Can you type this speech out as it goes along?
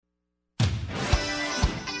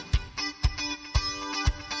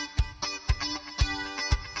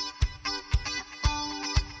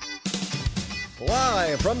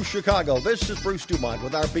Live from Chicago, this is Bruce Dumont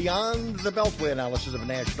with our Beyond the Beltway analysis of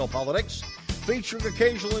national politics, featuring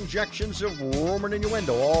occasional injections of rumor and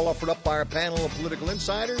innuendo, all offered up by our panel of political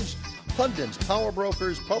insiders, pundits, power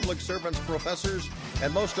brokers, public servants, professors,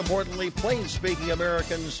 and most importantly, plain-speaking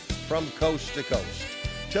Americans from coast to coast.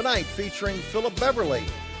 Tonight, featuring Philip Beverly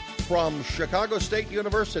from Chicago State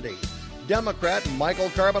University, Democrat Michael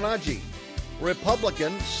Carbonaggi,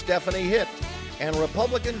 Republican Stephanie Hitt, and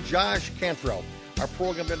Republican Josh Cantrell. Our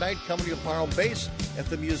program tonight coming to you from our base at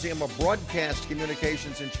the Museum of Broadcast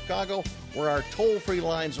Communications in Chicago, where our toll-free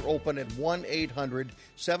lines are open at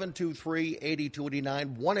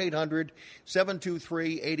 1-800-723-8289,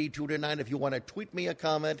 1-800-723-8289. If you want to tweet me a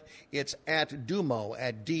comment, it's at Dumo,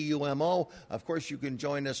 at D-U-M-O. Of course, you can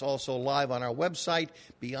join us also live on our website,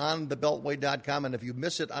 beyondthebeltway.com, and if you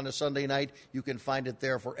miss it on a Sunday night, you can find it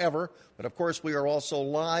there forever. But, of course, we are also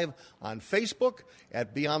live on Facebook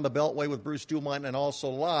at Beyond the Beltway with Bruce Dumont, and also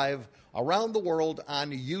live around the world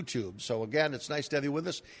on YouTube. So, again, it's nice to have you with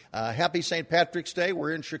us. Happy St. Patrick's Day.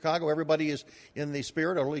 We're in Chicago. Everybody is in the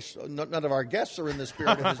spirit, or at least none of our guests are in the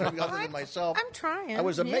spirit of this, other than myself. I'm trying. I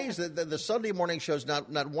was amazed that the Sunday morning shows,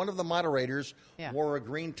 not one of the moderators wore a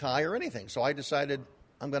green tie or anything. So I decided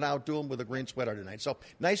I'm going to outdo him with a green sweater tonight. So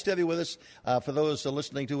nice to have you with us. For those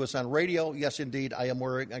listening to us on radio, yes, indeed, I am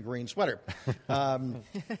wearing a green sweater.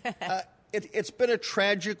 It's been a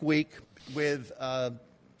tragic week with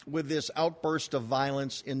this outburst of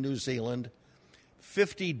violence in New Zealand.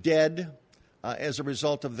 50 dead as a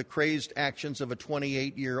result of the crazed actions of a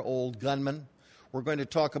 28-year-old gunman. We're going to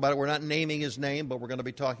talk about it. We're not naming his name, but we're going to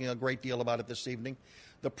be talking a great deal about it this evening.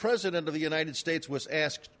 The President of the United States was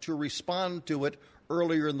asked to respond to it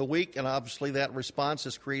earlier in the week, and obviously that response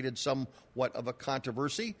has created somewhat of a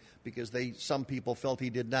controversy because some people felt he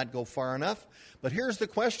did not go far enough. But here's the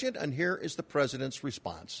question, and here is the President's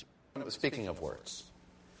response. Speaking of words,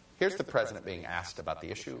 here's the President being asked about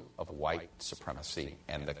the issue of white supremacy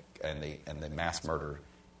and the mass murder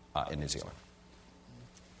in New Zealand.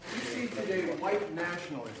 We see today white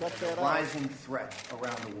nationalism as a rising threat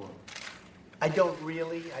around the world. I don't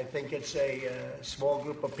really. I think it's a small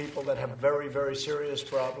group of people that have very, very serious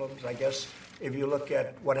problems. I guess if you look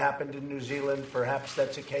at what happened in New Zealand, perhaps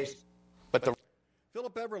that's a case.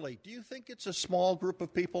 Philip Beverly, do you think it's a small group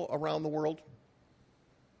of people around the world?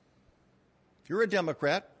 You're a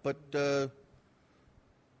Democrat, but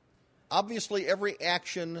obviously every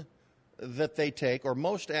action that they take, or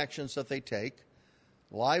most actions that they take,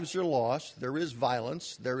 lives are lost, there is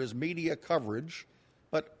violence, there is media coverage,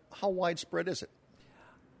 but how widespread is it?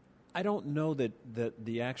 I don't know that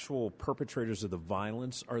the actual perpetrators of the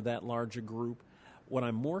violence are that large a group. What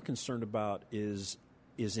I'm more concerned about is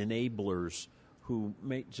enablers who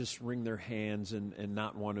may just wring their hands and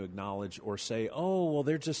not want to acknowledge or say, oh, well,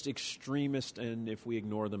 they're just extremists, and if we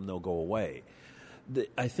ignore them, they'll go away.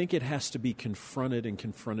 I think it has to be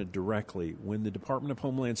confronted directly. When the Department of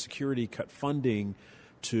Homeland Security cut funding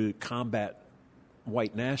to combat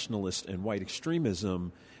white nationalists and white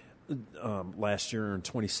extremism last year in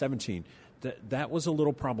 2017, that was a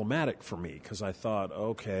little problematic for me because I thought,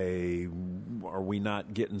 okay, are we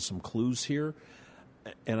not getting some clues here?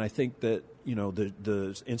 And I think that,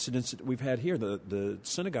 the incidents that we've had here, the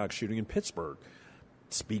synagogue shooting in Pittsburgh,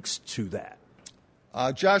 speaks to that.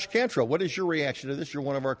 Josh Cantrell, what is your reaction to this? You're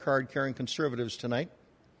one of our card-carrying conservatives tonight.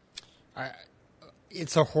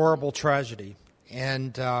 It's a horrible tragedy,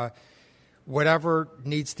 and whatever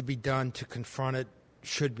needs to be done to confront it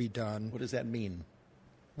should be done. What does that mean?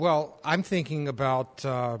 Well, I'm thinking about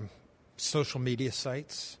social media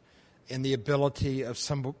sites and the ability of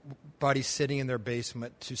somebody sitting in their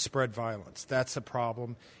basement to spread violence. That's a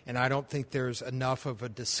problem, and I don't think there's enough of a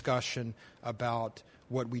discussion about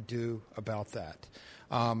what we do about that.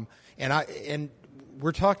 And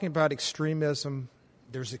we're talking about extremism.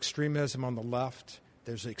 There's extremism on the left.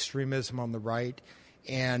 There's extremism on the right.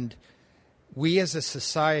 And we as a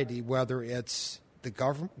society, whether it's the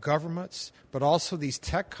governments, but also these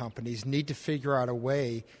tech companies, need to figure out a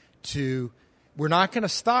way to, we're not going to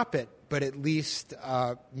stop it, but at least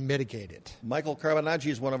mitigate it. Michael Carbonaggi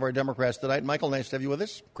is one of our Democrats tonight. Michael, nice to have you with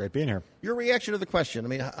us. Great being here. Your reaction to the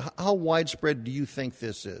question, how widespread do you think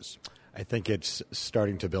this is? I think it's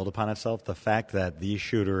starting to build upon itself. The fact that these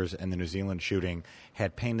shooters and the New Zealand shooting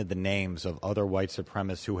had painted the names of other white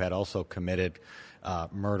supremacists who had also committed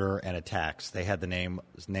murder and attacks. They had the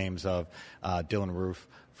names of Dylan Roof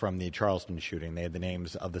from the Charleston shooting. They had the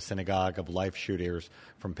names of the Synagogue of Life shooters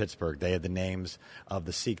from Pittsburgh. They had the names of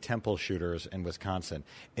the Sikh temple shooters in Wisconsin.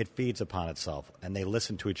 It feeds upon itself, and they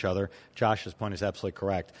listen to each other. Josh's point is absolutely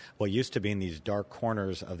correct. What used to be in these dark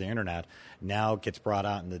corners of the Internet now gets brought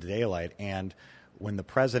out in the daylight, and when the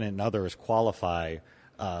president and others qualify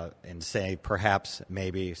and say perhaps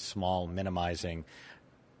maybe small minimizing,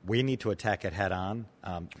 we need to attack it head on.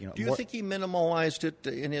 Do you think he minimalized it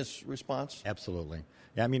in his response? Absolutely.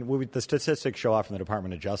 Yeah, I mean, the statistics show off from the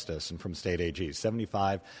Department of Justice and from state AGs.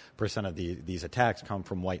 75% of these attacks come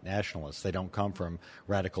from white nationalists. They don't come from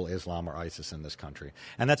radical Islam or ISIS in this country.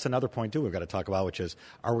 And that's another point, too, we've got to talk about, which is,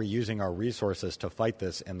 are we using our resources to fight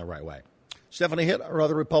this in the right way? Stephanie Hitt, or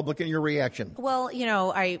other Republican, your reaction? Well,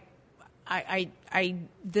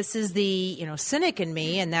 this is the cynic in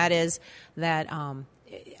me, and that is that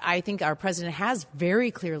I think our president has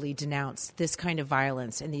very clearly denounced this kind of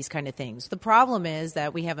violence and these kind of things. The problem is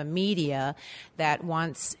that we have a media that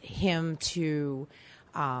wants him to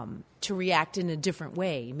react in a different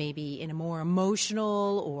way, maybe in a more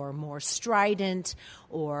emotional or more strident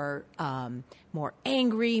or more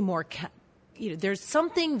angry, there's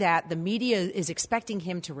something that the media is expecting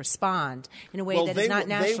him to respond in a way that is not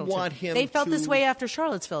natural. They felt this way after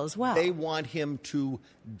Charlottesville as well. They want him to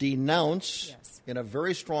denounce in a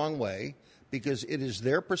very strong way, because it is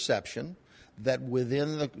their perception that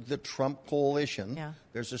within the Trump coalition,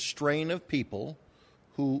 there's a strain of people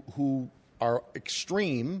who are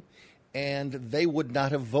extreme, and they would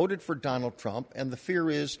not have voted for Donald Trump. And the fear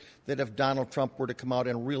is that if Donald Trump were to come out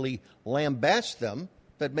and really lambast them,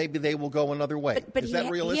 that maybe they will go another way. But is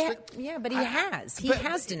that realistic? But he has. He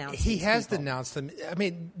has denounced He has denounced them. I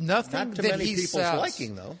mean, nothing not to that many he people's says.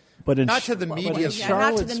 liking, though. But not to the media's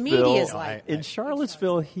not to the media's liking. In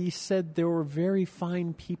Charlottesville, he said there were very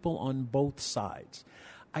fine people on both sides.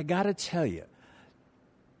 I got to tell you,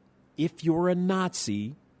 if you're a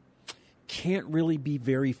Nazi, can't really be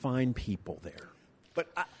very fine people there. But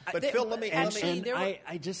Phil, let me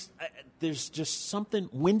there's just something.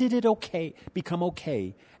 When did it become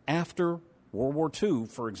okay after World War II,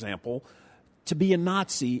 for example, to be a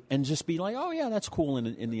Nazi and just be like, oh yeah, that's cool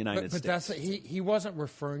in the United States? But he wasn't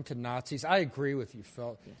referring to Nazis. I agree with you,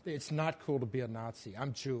 Phil. It's not cool to be a Nazi.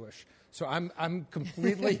 I'm Jewish, so I'm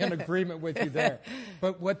completely in agreement with you there.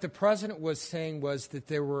 But what the president was saying was that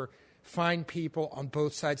there were fine people on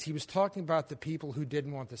both sides. He was talking about the people who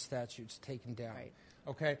didn't want the statues taken down. Right.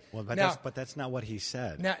 Okay. Well, but that's not what he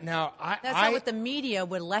said. That's not what the media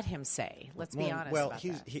would let him say. Let's be honest about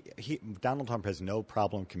that. Donald Trump has no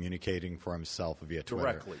problem communicating for himself via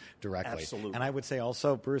Twitter. Directly. Absolutely. And I would say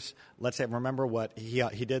also, Bruce, remember what he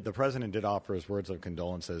did. The president did offer his words of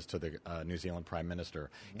condolences to the New Zealand Prime Minister.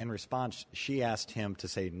 Mm-hmm. In response, she asked him to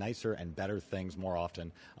say nicer and better things more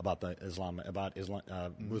often about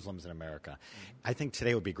Muslims in America. Mm-hmm. I think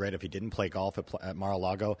today would be great if he didn't play golf at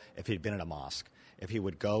Mar-a-Lago, if he'd been at a mosque. If he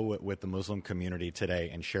would go with the Muslim community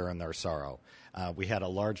today and share in their sorrow. We had a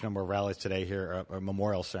large number of rallies today here,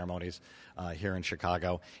 memorial ceremonies here in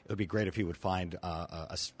Chicago. It would be great if he would find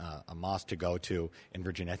a mosque to go to in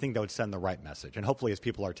Virginia. I think that would send the right message. And hopefully as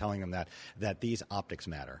people are telling him that these optics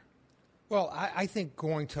matter. Well, I think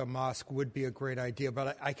going to a mosque would be a great idea,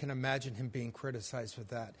 but I can imagine him being criticized for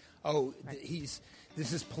that.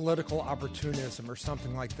 This is political opportunism or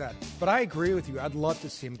something like that. But I agree with you. I'd love to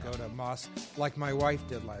see him go to a mosque like my wife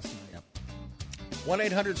did last night. Yep.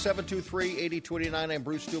 1-800-723-8029. I'm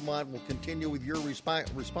Bruce Dumont. We'll continue with your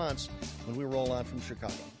response when we roll on from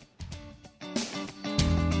Chicago.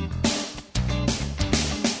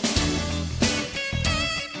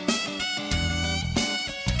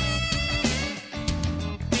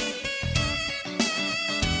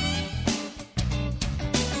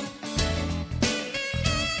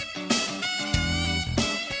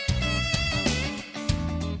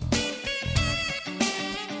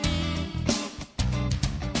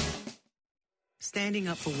 Standing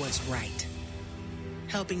up for what's right,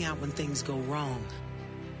 helping out when things go wrong,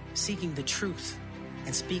 seeking the truth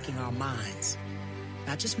and speaking our minds,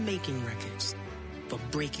 not just making records, but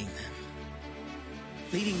breaking them.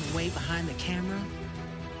 Leading the way behind the camera,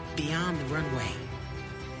 beyond the runway,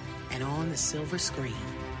 and on the silver screen.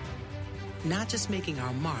 Not just making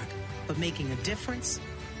our mark, but making a difference.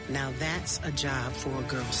 Now that's a job for a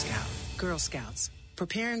Girl Scout. Girl Scouts,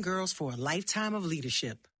 preparing girls for a lifetime of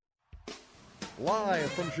leadership.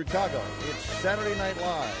 Live from Chicago, it's Saturday Night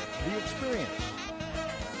Live, The Experience.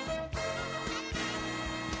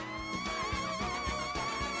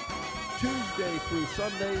 Tuesday through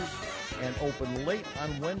Sundays and open late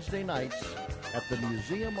on Wednesday nights at the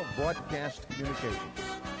Museum of Broadcast Communications.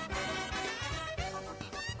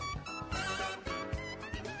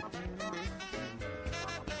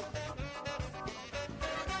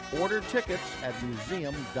 Order tickets at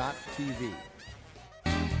museum.tv.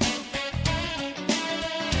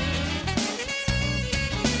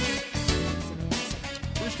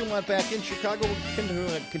 Dumont back in Chicago.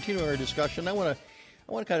 We'll continue our discussion. I want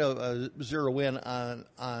to kind of zero in on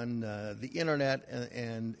the internet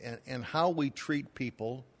and how we treat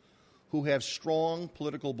people who have strong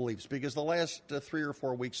political beliefs. Because the last 3 or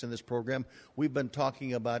 4 weeks in this program, we've been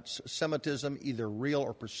talking about Semitism, either real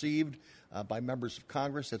or perceived, by members of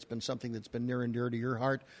Congress. That's been something that's been near and dear to your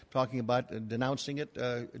heart, talking about denouncing it,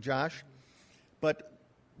 Josh. But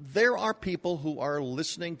there are people who are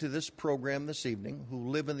listening to this program this evening who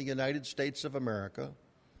live in the United States of America.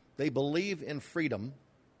 They believe in freedom,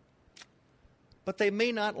 but they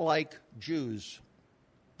may not like Jews.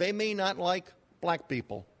 They may not like black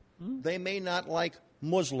people. They may not like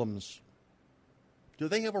Muslims. Do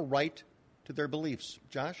they have a right to their beliefs,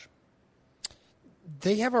 Josh?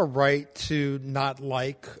 They have a right to not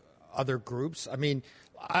like other groups. I mean,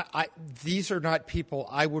 these are not people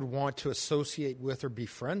I would want to associate with or be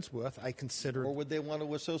friends with. I consider, or would they want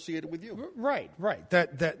to associate with you? Right.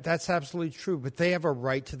 That's absolutely true. But they have a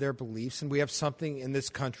right to their beliefs, and we have something in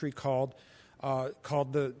this country called the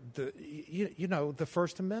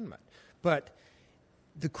First Amendment. But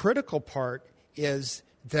the critical part is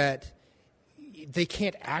that they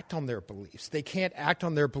can't act on their beliefs. They can't act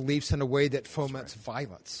on their beliefs in a way that foments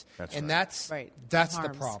violence. That's That's the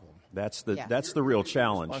problem. That's the real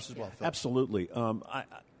challenge. Well, absolutely. I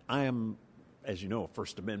am, as you know, a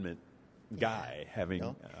First Amendment guy,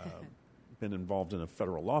 having been involved in a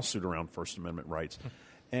federal lawsuit around First Amendment rights.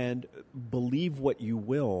 And believe what you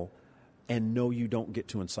will, and know you don't get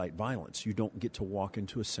to incite violence. You don't get to walk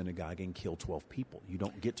into a synagogue and kill 12 people. You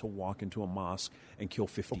don't get to walk into a mosque and kill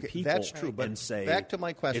 50 people. That's true, but and say, back to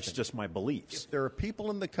my question. It's just my beliefs. If there are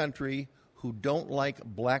people in the country who don't like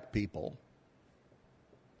black people,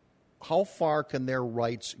 how far can their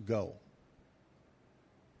rights go?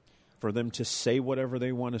 For them to say whatever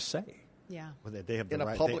they want to say. Yeah. Well, they have the in a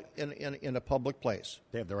right, public in a public place.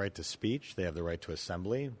 They have the right to speech. They have the right to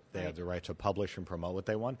assembly. They have the right to publish and promote what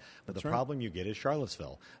they want. But the problem you get is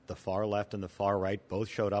Charlottesville. The far left and the far right both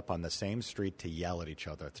showed up on the same street to yell at each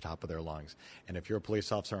other at the top of their lungs. And if you're a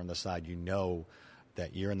police officer on the side, you know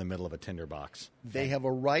that you're in the middle of a tinderbox. They have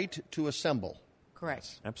a right to assemble. Correct.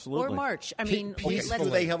 Yes, absolutely. Or march. I mean, peacefully. Do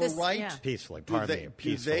they have a right? Yeah. Peacefully. Do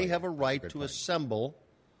they have a right to assemble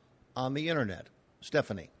on the internet?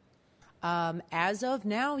 Stephanie. As of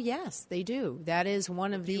now, yes, they do. That is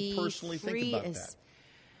one of the. What do you personally think about that?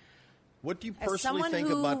 What do you personally someone think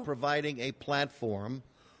who- about providing a platform?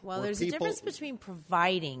 Well, where there's people, a difference between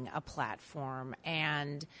providing a platform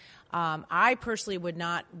and I personally would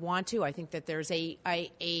not want to. I think that there's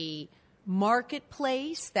a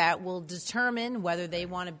marketplace that will determine whether they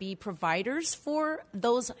want to be providers for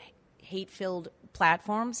those hate-filled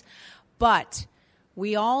platforms. But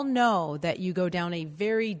we all know that you go down a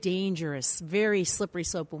very dangerous, very slippery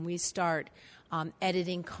slope when we start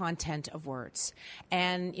editing content of words.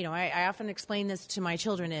 And, you know, I often explain this to my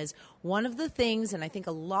children is one of the things, and I think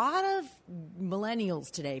a lot of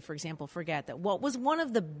millennials today, for example, forget that what was one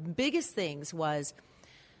of the biggest things was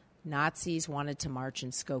Nazis wanted to march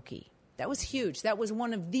in Skokie. That was huge. That was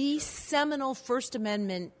one of the seminal First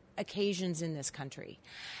Amendment occasions in this country.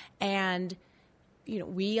 And, you know,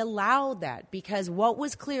 we allowed that because what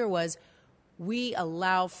was clear was we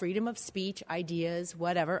allow freedom of speech, ideas,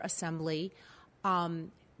 whatever, assembly,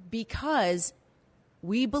 because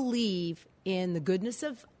we believe in the goodness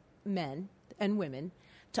of men and women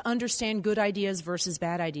to understand good ideas versus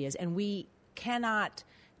bad ideas. And we cannot...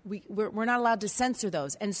 We're not allowed to censor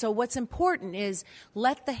those. And so what's important is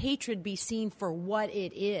let the hatred be seen for what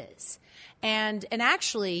it is. And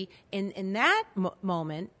actually, in that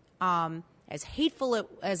moment, as hateful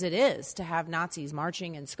as it is to have Nazis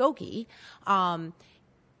marching in Skokie,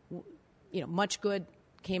 much good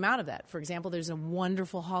came out of that. For example, there's a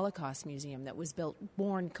wonderful Holocaust museum that was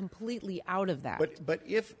born completely out of that. But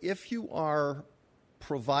if you are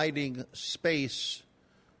providing space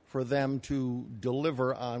for them to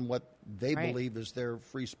deliver on what they believe is their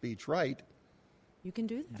free speech right, you can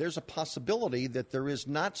do that. There's a possibility that there is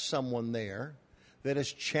not someone there that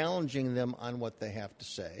is challenging them on what they have to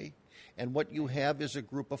say. And what you have is a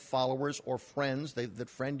group of followers or friends that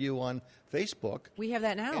friend you on Facebook. We have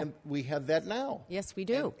that now. And we have that now. Yes, we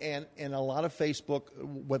do. And a lot of Facebook,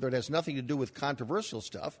 whether it has nothing to do with controversial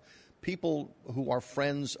stuff, people who are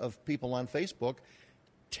friends of people on Facebook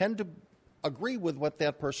tend to agree with what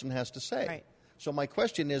that person has to say. Right. So my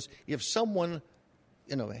question is, if someone,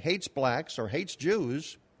 hates blacks or hates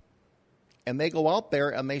Jews, and they go out there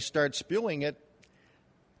and they start spewing it,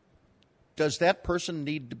 does that person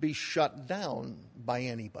need to be shut down by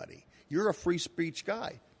anybody? You're a free speech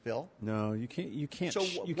guy, Bill. No, you can't. You can't. So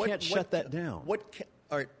You can't shut that down. All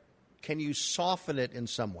right. can you soften it in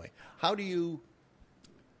some way? How do you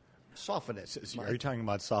soften it? So are you talking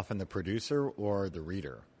about soften the producer or the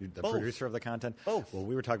reader? The Both. Producer of the content? Both. Well,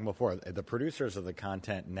 we were talking before. The producers of the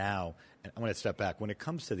content now, and I'm going to step back. When it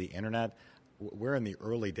comes to the Internet, we're in the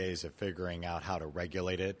early days of figuring out how to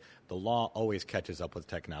regulate it. The law always catches up with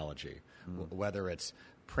technology, whether it's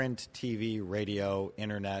print, TV, radio,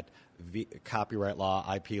 Internet, copyright law,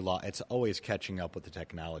 IP law. It's always catching up with the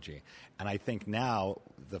technology. And I think now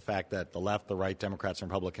the fact that the left, the right, Democrats and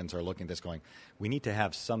Republicans are looking at this going, we need to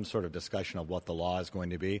have some sort of discussion of what the law is going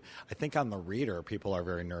to be. I think on the reader, people are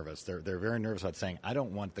very nervous. They're very nervous about saying, I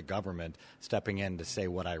don't want the government stepping in to say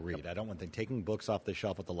what I read. I don't want them taking books off the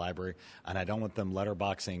shelf at the library, and I don't want them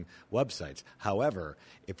letterboxing websites. However,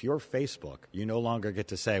 if you're Facebook, you no longer get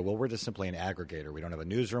to say, well, we're just simply an aggregator. We don't have a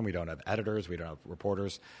newsroom. We don't have editors. We don't have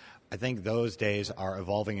reporters. I think those days are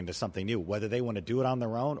evolving into something new. Whether they want to do it on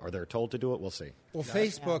their own or they're told to do it, we'll see. Well,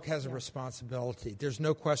 Facebook has a responsibility. There's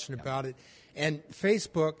no question about it. And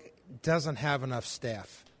Facebook doesn't have enough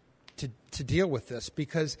staff to deal with this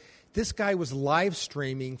because this guy was live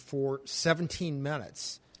streaming for 17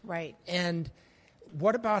 minutes. Right. And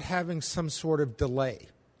what about having some sort of delay,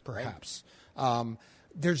 perhaps?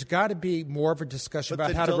 There's got to be more of a discussion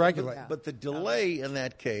about how to regulate. But the delay in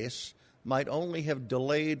that case might only have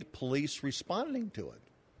delayed police responding to it.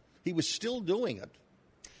 He was still doing it.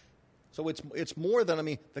 So it's more than, I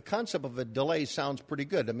mean, the concept of a delay sounds pretty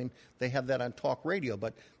good. I mean, they have that on talk radio,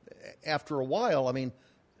 but after a while, I mean,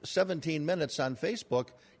 17 minutes on Facebook,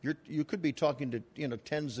 you could be talking to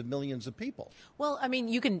tens of millions of people. Well, I mean,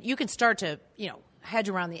 you can start to hedge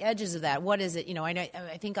around the edges of that. What is it?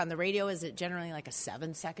 I think on the radio, is it generally like a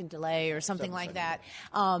 7-second delay or something like that?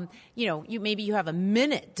 Maybe you have a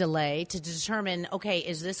minute delay to determine, okay,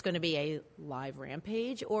 is this going to be a live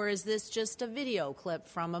rampage or is this just a video clip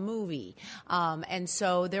from a movie? And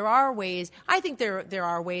so there are ways. I think there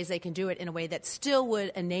are ways they can do it in a way that still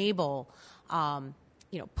would enable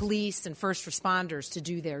police and first responders to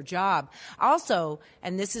do their job. Also,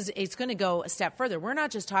 and it's going to go a step further. We're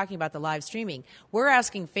not just talking about the live streaming. We're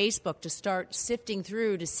asking Facebook to start sifting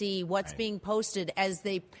through to see what's being posted as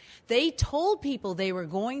they told people they were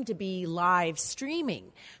going to be live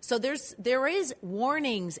streaming. So there is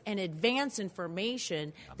warnings and advance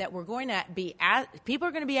information that we're going to be people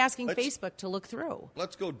are going to be asking Facebook to look through.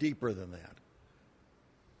 Let's go deeper than that.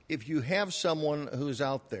 If you have someone who's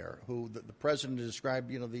out there who the president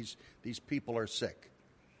described, these people are sick.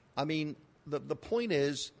 I mean, the point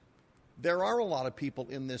is there are a lot of people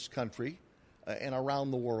in this country and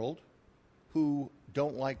around the world who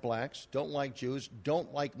don't like blacks, don't like Jews,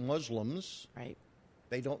 don't like Muslims. Right.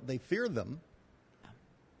 They fear them.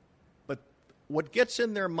 But what gets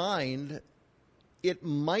in their mind, it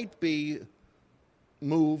might be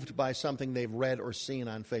moved by something they've read or seen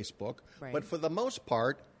on Facebook. Right. But for the most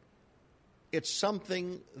part, it's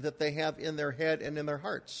something that they have in their head and in their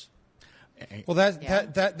hearts. Well,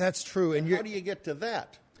 that's true. And how do you get to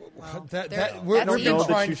that? Well, we're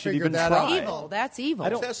trying to figure that out. That's evil. I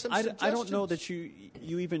don't know that you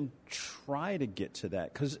even try to get to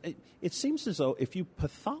that because it seems as though if you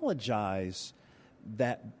pathologize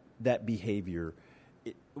that behavior,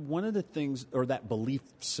 one of the things, or that belief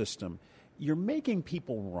system, you're making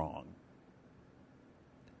people wrong.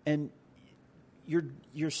 And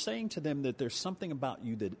you're saying to them that there's something about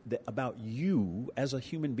you that about you as a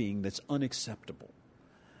human being that's unacceptable,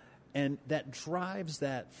 and that drives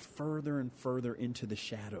that further and further into the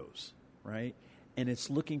shadows, right? And it's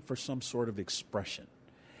looking for some sort of expression.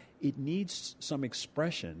 It needs some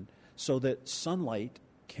expression so that sunlight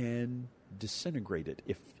can disintegrate it,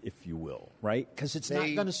 if you will, right? Because it's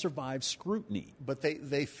not going to survive scrutiny. But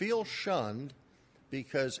they feel shunned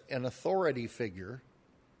because an authority figure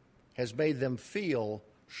has made them feel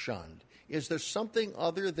shunned. Is there something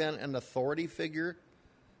other than an authority figure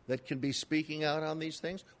that can be speaking out on these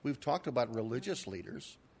things? We've talked about religious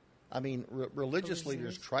leaders. I mean, religious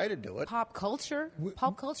leaders try to do it. Pop culture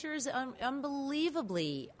is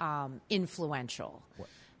unbelievably influential.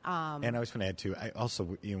 And I was going to add, too, I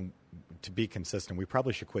also, to be consistent, we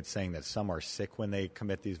probably should quit saying that some are sick when they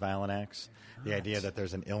commit these violent acts. The idea that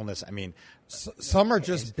there's an illness. I mean, some are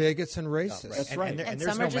just bigots and racists. That's right. And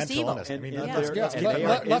there's no mental illness. I mean,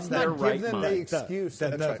 let's not give them the excuse.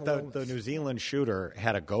 The New Zealand shooter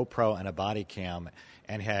had a GoPro and a body cam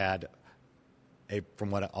and had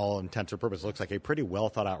from what all intents and purposes looks like a pretty well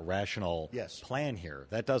thought out rational plan here.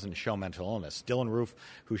 That doesn't show mental illness. Dylan Roof,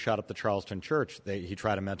 who shot up the Charleston church, he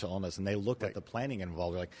tried a mental illness, and they looked at the planning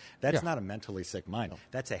involved. They're like, that's not a mentally sick mind.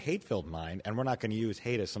 That's a hate-filled mind, and we're not going to use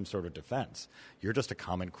hate as some sort of defense. You're just a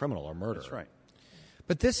common criminal or murderer. That's right.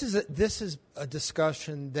 But this is a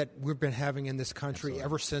discussion that we've been having in this country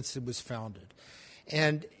ever since it was founded.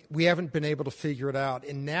 And we haven't been able to figure it out.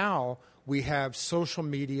 And now we have social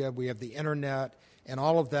media, we have the internet, and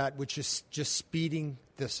all of that, which is just speeding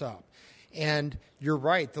this up. And you're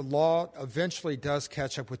right, the law eventually does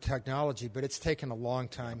catch up with technology, but it's taken a long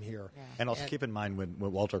time here. Yeah. And also keep in mind when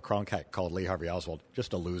Walter Cronkite called Lee Harvey Oswald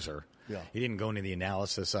just a loser. Yeah. He didn't go into the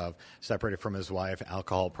analysis of separated from his wife,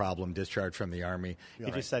 alcohol problem, discharged from the Army.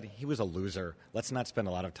 He just said he was a loser. Let's not spend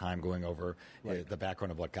a lot of time going over the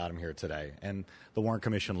background of what got him here today. And the Warren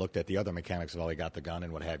Commission looked at the other mechanics of how he got the gun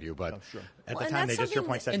and what have you. But at the time, they just, your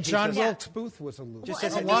point said. And John Wilkes Booth was a loser.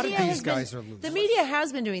 A lot of these guys are losers. The media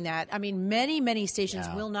has been doing that. I mean, many stations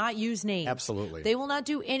will not use names. Absolutely. They will not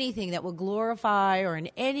do anything that will glorify or in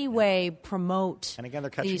any way promote and again, they're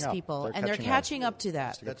catching these up. people. They're catching up to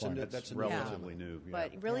that. That's relatively new. Yeah.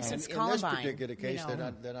 But really, since in Columbine, this particular case,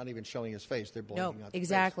 they're not even showing his face. They're blocking out the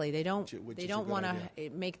exactly. face, They don't want to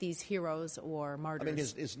make these heroes or martyrs. I mean,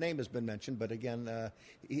 his name has been mentioned, but again,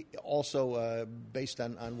 he also based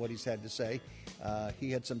on what he's had to say, he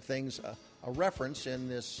had some things. A reference in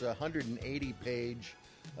this 180-page.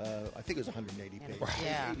 I think it was 180 pages.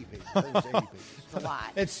 Yeah. 80 pages. It was 80 pages. It's a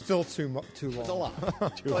lot. It's still too long. It's a lot.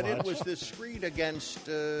 But it was this screed against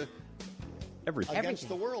everything. Against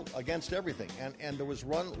the world, against everything. And there was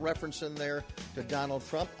one reference in there to Donald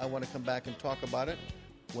Trump. I want to come back and talk about it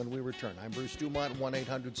when we return. I'm Bruce Dumont,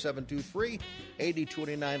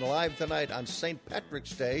 1-800-723-8029, live tonight on St.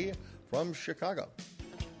 Patrick's Day from Chicago.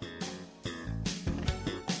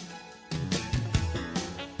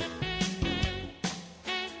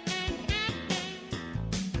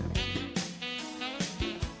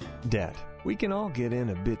 Debt. We can all get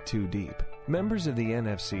in a bit too deep. Members of the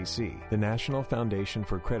NFCC, the National Foundation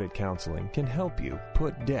for Credit Counseling, can help you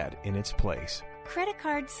put debt in its place. Credit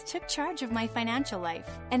cards took charge of my financial life.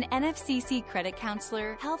 An NFCC credit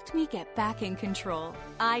counselor helped me get back in control.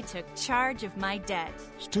 I took charge of my debt.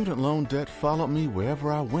 Student loan debt followed me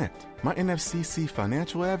wherever I went. My NFCC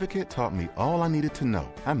financial advocate taught me all I needed to know.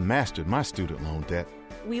 I mastered my student loan debt.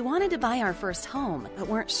 We wanted to buy our first home, but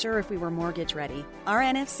weren't sure if we were mortgage ready. Our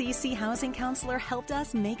NFCC housing counselor helped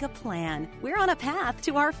us make a plan. We're on a path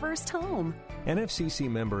to our first home. NFCC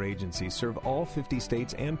member agencies serve all 50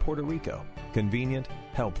 states and Puerto Rico. Convenient,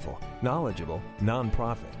 helpful, knowledgeable,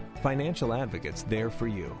 nonprofit. Financial advocates there for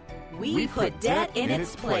you. We put debt in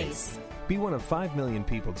its place. Be one of 5 million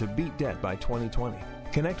people to beat debt by 2020.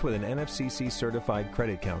 Connect with an NFCC certified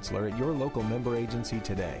credit counselor at your local member agency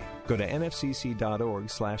today. Go to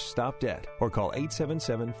nfcc.org/stopdebt or call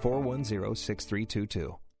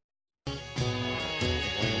 877-410-6322.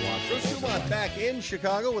 Bruce Dumont back in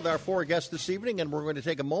Chicago with our four guests this evening, and we're going to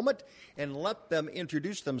take a moment and let them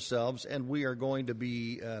introduce themselves, and we are going to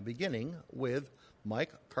be beginning with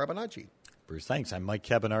Mike Carbonaggi. Bruce, thanks. I'm Mike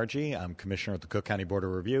Cabinargi. I'm commissioner at the Cook County Board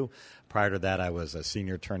of Review. Prior to that, I was a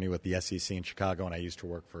senior attorney with the SEC in Chicago, and I used to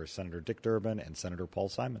work for Senator Dick Durbin and Senator Paul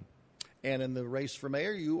Simon. And in the race for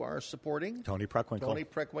mayor, you are supporting Tony Preckwinkle. Tony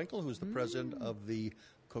Preckwinkle, who's the president of the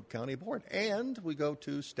Cook County Board. And we go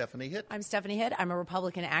to Stephanie Hitt. I'm Stephanie Hitt. I'm a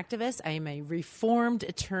Republican activist. I am a reformed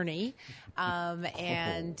attorney.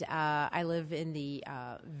 And I live in the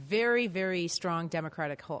very, very strong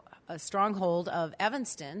Democratic stronghold of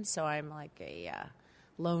Evanston. So I'm like a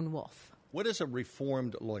lone wolf. What is a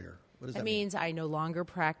reformed lawyer? What does that mean? Means I no longer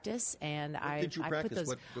practice, and did you practice?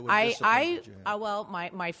 Put those. What I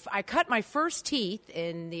cut my first teeth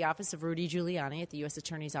in the office of Rudy Giuliani at the U.S.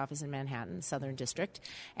 Attorney's Office in Manhattan, Southern District,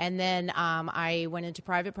 and then I went into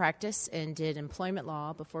private practice and did employment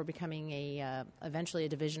law before becoming eventually a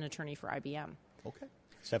division attorney for IBM. Okay.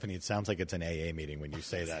 Stephanie, it sounds like it's an AA meeting when you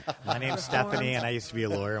say that. My name's Stephanie, and I used to be a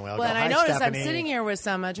lawyer. And and I noticed I'm sitting here with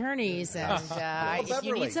some attorneys, and if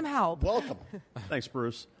you need some help, welcome. Thanks,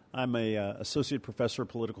 Bruce. I'm a associate professor of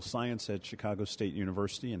political science at Chicago State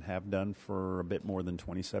University and have done for a bit more than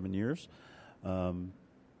 27 years.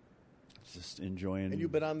 Just enjoying. And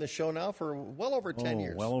you've been on this show now for well over 10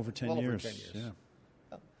 years. Well over 10 years. Yeah.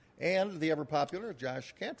 And the ever popular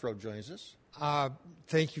Josh Cantrow joins us.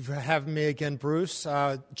 Thank you for having me again, Bruce.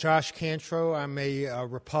 Josh Cantrow. I'm a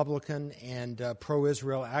Republican and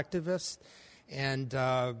pro-Israel activist and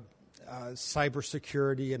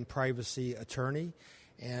cybersecurity and privacy attorney.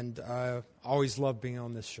 And always love being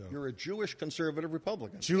on this show. You're a Jewish conservative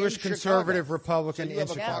Republican. Jewish conservative Republican in Chicago.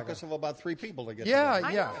 So you have a caucus of about 3 people to get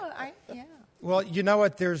together. Yeah. Well, you know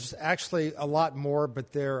what? There's actually a lot more,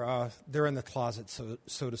 but they're in the closet,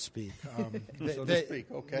 so to speak. To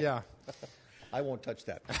speak, okay. Yeah. I won't touch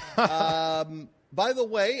that. By the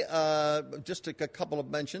way, just a couple of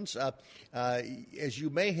mentions. As you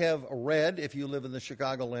may have read, if you live in the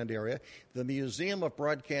Chicagoland area, the Museum of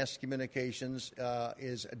Broadcast Communications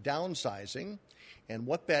is downsizing. And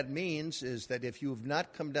what that means is that if you have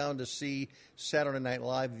not come down to see Saturday Night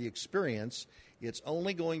Live, The Experience, it's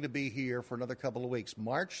only going to be here for another couple of weeks.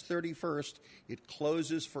 March 31st, it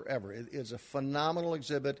closes forever. It's a phenomenal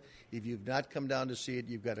exhibit. If you've not come down to see it,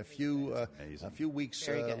 you've got a few weeks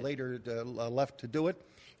later left to do it.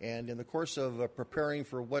 And in the course of preparing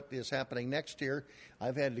for what is happening next year,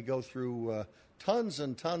 I've had to go through tons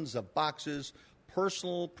and tons of boxes,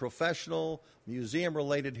 personal, professional,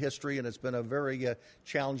 museum-related history, and it's been a very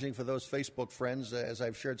challenging for those Facebook friends as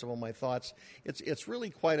I've shared some of my thoughts. It's really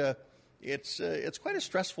quite a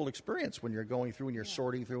stressful experience when you're going through and you're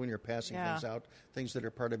sorting through and you're passing things out, things that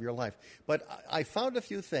are part of your life. But I found a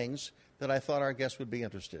few things that I thought our guests would be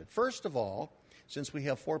interested in. First of all, since we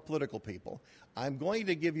have 4 political people, I'm going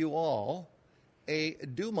to give you all a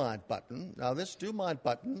Dumont button. Now, this Dumont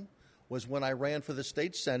button was when I ran for the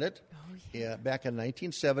state senate back in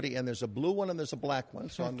 1970, and there's a blue one and there's a black one,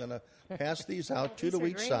 so I'm going to pass these out, 2 to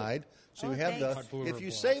each side. So you have the. If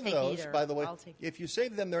you save those, by the way, if you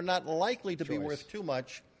save them, they're not likely to be worth too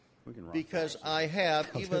much, because I have,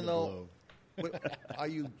 even though,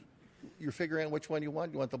 you're figuring out which one you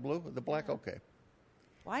want? You want the blue, the black? Okay.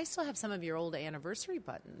 Well, I still have some of your old anniversary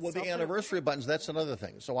buttons. Well, the anniversary buttons, that's another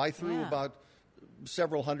thing. So I threw about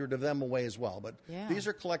several hundred of them away as well. But these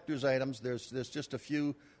are collector's items. There's just a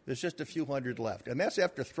few hundred left, and that's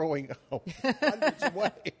after throwing hundreds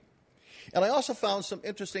away. And I also found some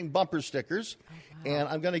interesting bumper stickers, and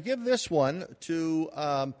I'm going to give this one to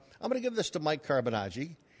Mike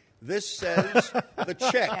Carbonaggi. This says the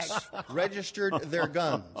Czechs registered their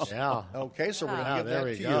guns. Yeah. Okay, so we're going to give that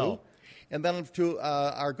to you. And then to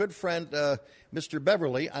our good friend, Mr.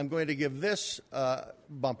 Beverly, I'm going to give this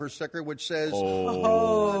bumper sticker, which says,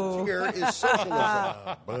 "Here is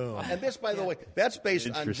socialism." Boom. And this, by the way, that's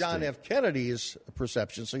based on John F. Kennedy's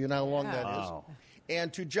perception, so you know how long that is.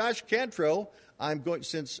 And to Josh Cantrow,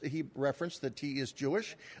 since he referenced that he is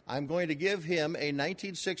Jewish, I'm going to give him a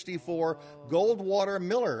 1964 Goldwater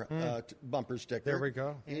Miller bumper sticker. There we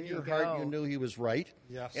go. In your heart, you knew he was right.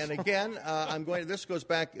 Yes. And again, this goes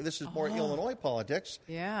back, this is more Illinois politics.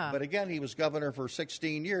 Yeah. But again, he was governor for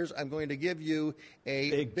 16 years. I'm going to give you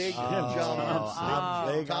a big Thompson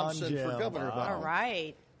for governor bumper. All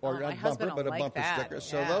right. Or not bumper, but a bumper sticker.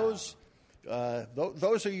 So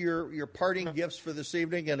those are your parting gifts for this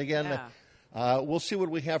evening. And again, we'll see what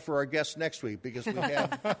we have for our guests next week, because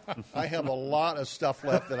I have a lot of stuff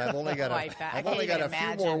left, and I've only got a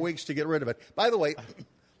few more weeks to get rid of it. By the way,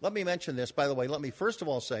 let me mention this. By the way, let me first of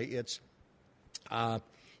all say it's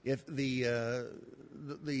if the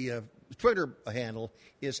Twitter handle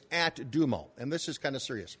is @Dumo, and this is kind of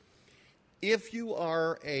serious. If you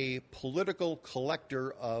are a political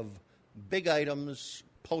collector of big items,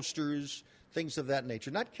 posters, things of that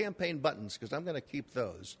nature, not campaign buttons, because I'm going to keep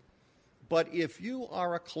those. But if you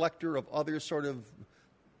are a collector of other sort of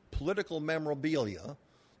political memorabilia,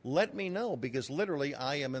 let me know, because literally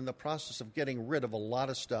I am in the process of getting rid of a lot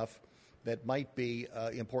of stuff that might be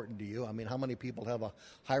important to you. I mean, how many people have a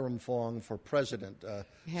Hiram Fong for president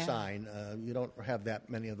sign? You don't have that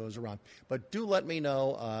many of those around. But do let me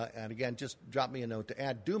know, and again, just drop me a note to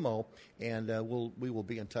 @Dumo, and we will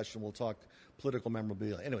be in touch, and we'll talk political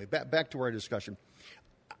memorabilia. Anyway, back to our discussion.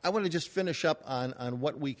 I want to just finish up on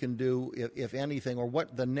what we can do, if anything, or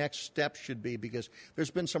what the next step should be, because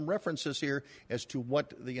there's been some references here as to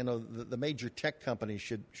what the major tech companies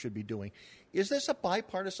should be doing. Is this a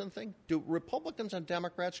bipartisan thing? Do Republicans and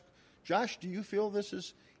Democrats, Josh, do you feel this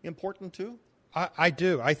is important too? I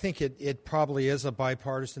do. I think it probably is a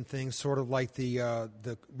bipartisan thing, sort of like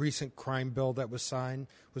the recent crime bill that was signed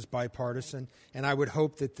was bipartisan, and I would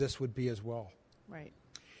hope that this would be as well. Right.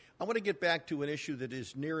 I want to get back to an issue that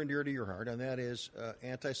is near and dear to your heart, and that is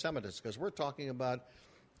anti-Semitism, because we're talking about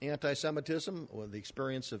anti-Semitism, or the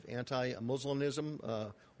experience of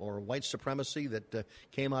anti-Muslimism or white supremacy that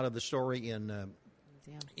came out of the story in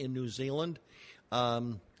New Zealand.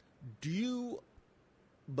 Do you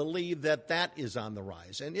believe that is on the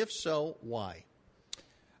rise? And if so, why?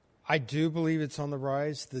 I do believe it's on the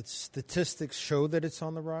rise. The statistics show that it's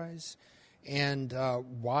on the rise. And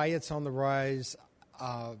why it's on the rise,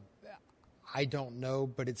 I don't know,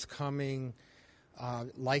 but it's coming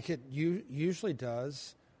like it usually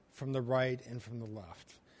does from the right and from the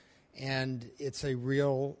left. And it's a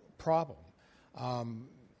real problem.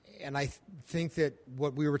 And I think that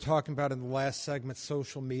what we were talking about in the last segment,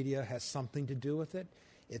 social media, has something to do with it.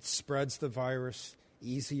 It spreads the virus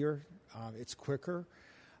easier. It's quicker.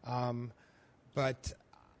 But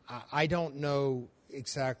I don't know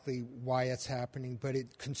exactly why it's happening, but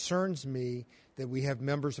it concerns me that we have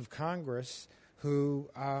members of Congress who,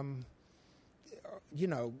 have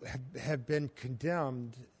been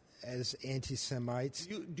condemned as anti-Semites.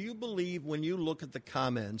 Do you believe, when you look at the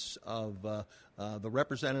comments of the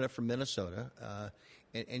representative from Minnesota,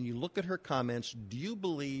 and you look at her comments, do you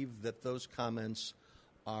believe that those comments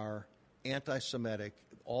are anti-Semitic,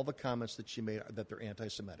 all the comments that she made, that they're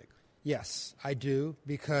anti-Semitic? Yes, I do,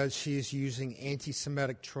 because she is using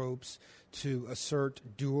anti-Semitic tropes to assert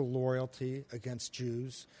dual loyalty against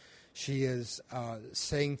Jews. She is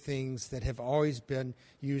saying things that have always been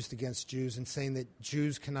used against Jews, and saying that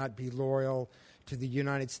Jews cannot be loyal to the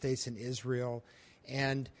United States and Israel.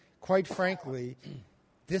 And quite frankly,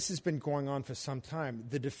 this has been going on for some time.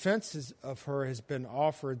 The defense of her has been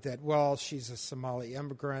offered that, well, she's a Somali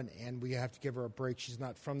immigrant and we have to give her a break. She's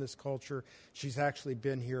not from this culture. She's actually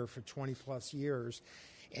been here for 20-plus years.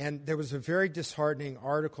 And there was a very disheartening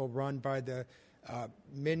article run by the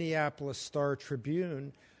Minneapolis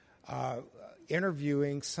Star-Tribune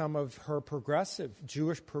interviewing some of her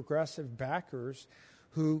Jewish progressive backers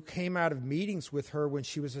who came out of meetings with her when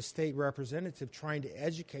she was a state representative, trying to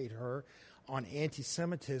educate her on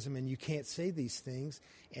anti-Semitism, and you can't say these things,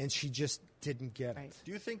 and she just didn't get it.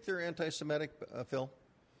 Do you think they're anti-Semitic, Phil?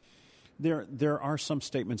 There are some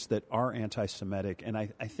statements that are anti-Semitic, and I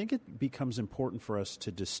think it becomes important for us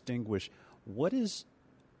to distinguish what is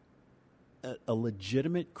a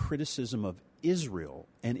legitimate criticism of Israel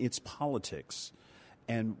and its politics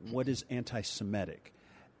and what is anti-Semitic.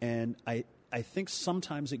 And I think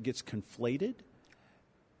sometimes it gets conflated,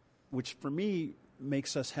 which for me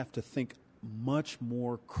makes us have to think much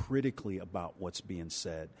more critically about what's being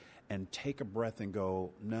said and take a breath and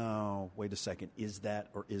go, no, wait a second, is that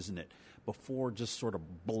or isn't it? Before just sort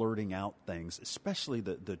of blurting out things, especially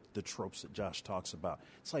the tropes that Josh talks about.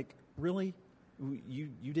 It's like, really? You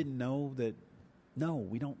didn't know that? No,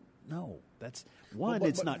 we don't know. That's one,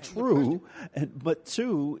 it's not true, but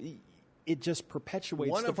two, it just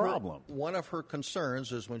perpetuates the problem. One of her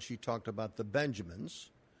concerns is when she talked about the Benjamins,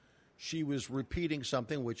 she was repeating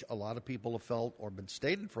something which a lot of people have felt or been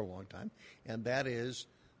stated for a long time, and that is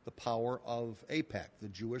the power of AIPAC, the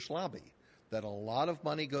Jewish lobby, that a lot of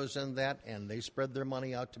money goes in that, and they spread their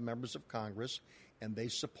money out to members of Congress, and they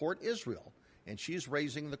support Israel. And she's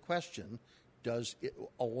raising the question,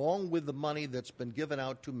 along with the money that's been given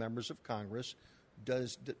out to members of Congress, do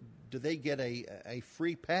they get a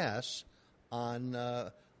free pass on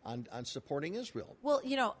supporting Israel? Well,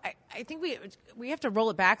 I think we have to roll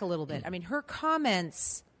it back a little bit. I mean, her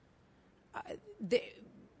comments,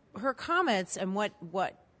 and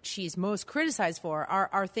what she's most criticized for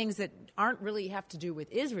are things that aren't really have to do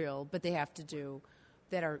with Israel, but they have to do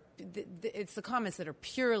it's the comments that are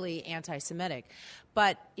purely anti-Semitic.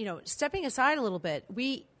 But stepping aside a little bit,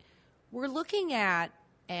 we're looking at,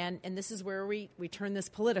 and this is where we turn this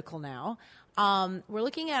political now. We're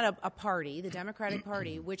looking at a party, the Democratic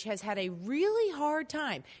Party, which has had a really hard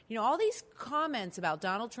time. All these comments about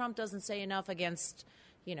Donald Trump doesn't say enough against,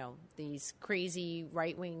 these crazy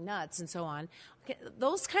right-wing nuts and so on.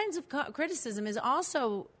 Those kinds of criticism is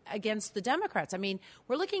also against the Democrats. I mean,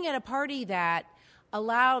 we're looking at a party that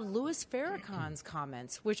allowed Louis Farrakhan's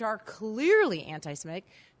comments, which are clearly anti-Semitic,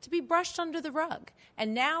 to be brushed under the rug.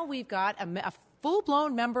 And now we've got a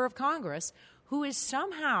full-blown member of Congress who is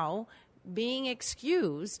somehow being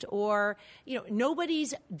excused, or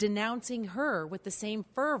nobody's denouncing her with the same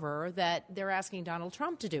fervor that they're asking Donald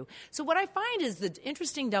Trump to do. So what I find is the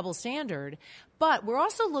interesting double standard, but we're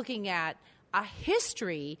also looking at a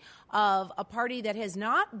history of a party that has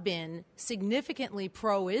not been significantly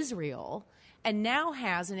pro-Israel and now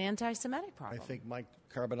has an anti-Semitic problem. I think Mike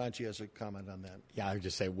Carbonacci has a comment on that. Yeah, I would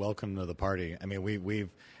just say welcome to the party. I mean,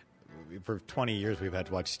 we've for 20 years, we've had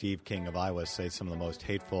to watch Steve King of Iowa say some of the most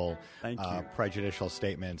hateful, prejudicial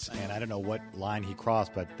statements. And I don't know what line he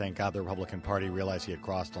crossed, but thank God the Republican Party realized he had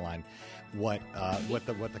crossed a line. What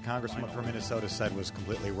the congressman from Minnesota said was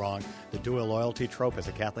completely wrong. The dual loyalty trope as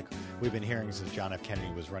a Catholic, we've been hearing since John F.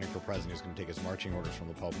 Kennedy was running for president, he was going to take his marching orders from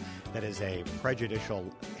the Pope. That is a prejudicial,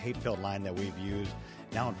 hate-filled line that we've used.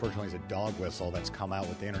 Now, unfortunately, is a dog whistle that's come out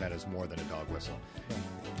with the internet as more than a dog whistle.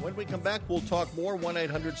 When we come back, we'll talk more.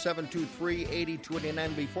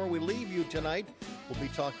 1-800-723-8289. Before we leave you tonight, we'll be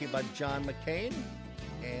talking about John McCain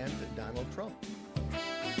and Donald Trump.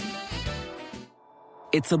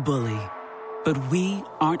 It's a bully, but we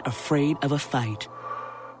aren't afraid of a fight.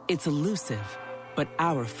 It's elusive, but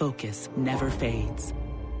our focus never fades.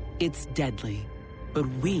 It's deadly, but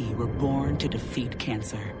we were born to defeat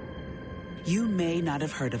cancer. You may not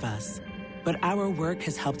have heard of us, but our work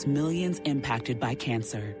has helped millions impacted by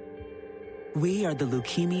cancer. We are the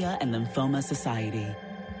Leukemia and Lymphoma Society.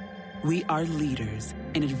 We are leaders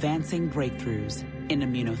in advancing breakthroughs in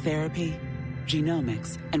immunotherapy,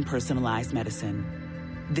 genomics, and personalized medicine.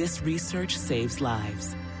 This research saves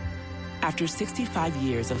lives. After 65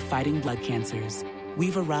 years of fighting blood cancers,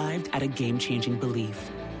 we've arrived at a game-changing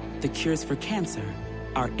belief. The cures for cancer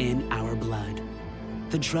are in our blood.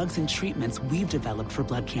 The drugs and treatments we've developed for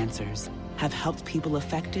blood cancers have helped people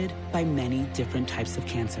affected by many different types of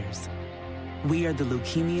cancers. We are the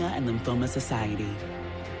Leukemia and Lymphoma Society.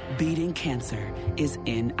 Beating cancer is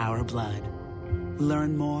in our blood.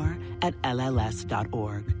 Learn more at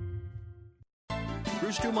LLS.org.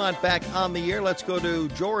 Bruce Dumont back on the air. Let's go to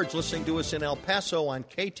George listening to us in El Paso on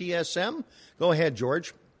KTSM. Go ahead,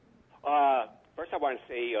 George. First, I want to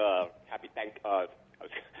say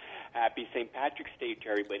happy St. Patrick's Day to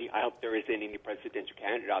everybody. I hope there isn't any presidential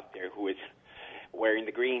candidate out there who is wearing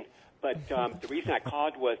the green. But the reason I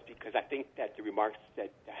called was because I think that the remarks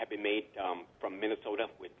that have been made from Minnesota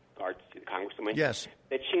with regards to the Congresswoman, yes,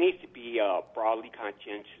 that she needs to be broadly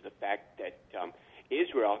conscientious of the fact that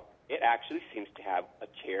Israel, it actually seems to have a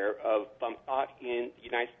chair of thought in the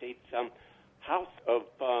United States House of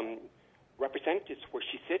Representatives where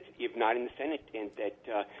she sits, if not in the Senate, and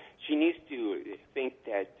that she needs to think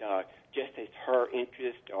that just as her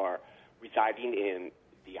interests are residing in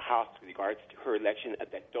the House with regards to her election,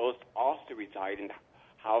 that those also reside in the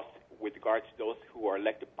House with regards to those who are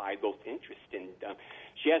elected by those interests. And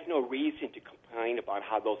she has no reason to complain about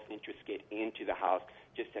how those interests get into the House,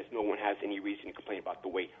 just as no one has any reason to complain about the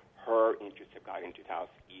way her interests have got into the House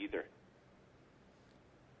either.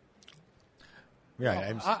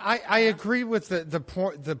 Yeah, I agree with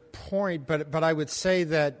the point, but I would say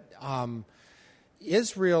that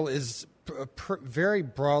Israel is very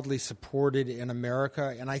broadly supported in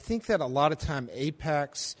America, and I think that a lot of time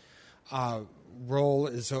AIPAC's role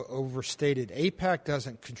is overstated. AIPAC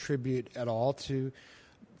doesn't contribute at all to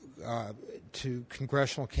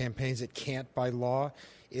congressional campaigns. It can't by law.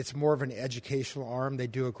 It's more of an educational arm. They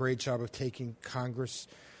do a great job of taking Congress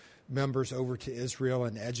members over to Israel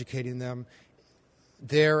and educating them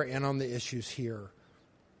there and on the issues here.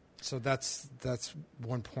 So that's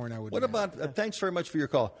one point I would What make. about, thanks very much for your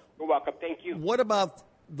call. You're welcome. Thank you. What about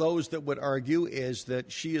those that would argue is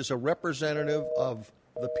that she is a representative of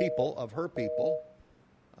the people, of her people?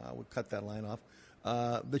 We'll cut that line off.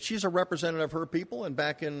 That she's a representative of her people, and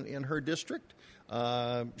back in her district,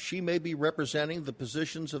 she may be representing the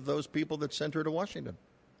positions of those people that sent her to Washington.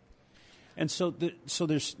 And so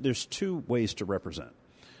there's two ways to represent.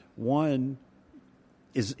 One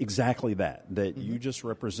is exactly that you just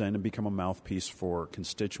represent and become a mouthpiece for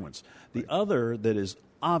constituents. The other that is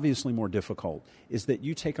obviously more difficult is that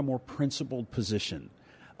you take a more principled position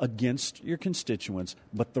against your constituents,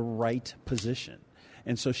 but the right position.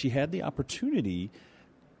 And so she had the opportunity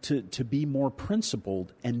to be more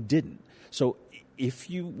principled and didn't. So if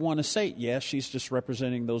you want to say, yes, she's just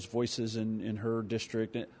representing those voices in her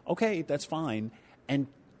district, okay, that's fine. And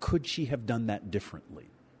could she have done that differently?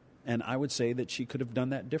 And I would say that she could have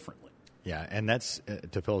done that differently. Yeah, and that's,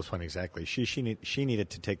 to Phil's point exactly, she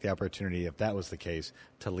needed to take the opportunity, if that was the case,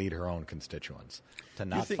 to lead her own constituents. To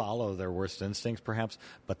not follow their worst instincts, perhaps,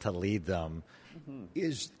 but to lead them. Mm-hmm.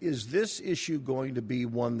 Is this issue going to be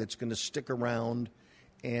one that's going to stick around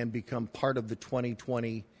and become part of the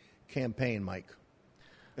 2020 campaign, Mike?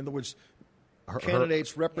 In other words,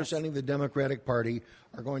 candidates representing the Democratic Party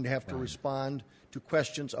are going to have to respond to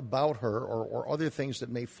questions about her or other things that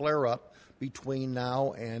may flare up between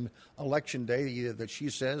now and Election Day, either that she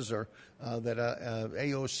says or that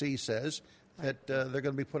AOC says, that they're going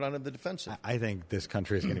to be put on the defensive. I think this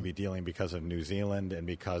country is going to be dealing, because of New Zealand and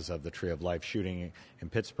because of the Tree of Life shooting in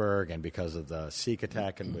Pittsburgh and because of the Sikh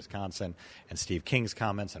attack in Wisconsin and Steve King's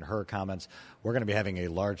comments and her comments, we're going to be having a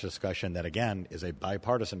large discussion that, again, is a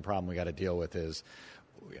bipartisan problem we got to deal with is,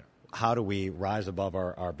 how do we rise above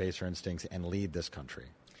our baser instincts and lead this country?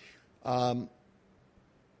 The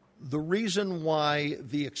reason why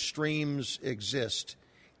the extremes exist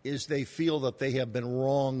is they feel that they have been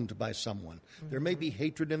wronged by someone. Mm-hmm. There may be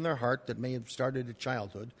hatred in their heart that may have started at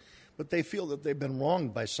childhood, but they feel that they've been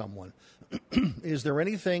wronged by someone. Is there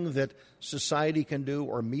anything that society can do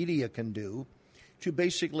or media can do to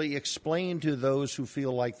basically explain to those who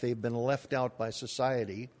feel like they've been left out by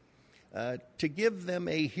society, to give them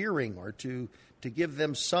a hearing or to give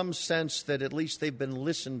them some sense that at least they've been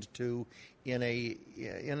listened to in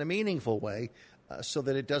a meaningful way, so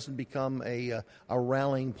that it doesn't become a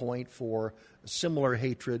rallying point for similar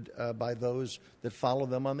hatred by those that follow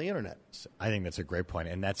them on the internet. I think that's a great point,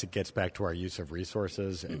 and it gets back to our use of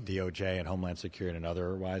resources, DOJ and Homeland Security and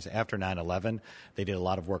otherwise. After 9/11, they did a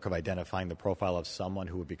lot of work of identifying the profile of someone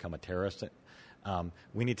who would become a terrorist.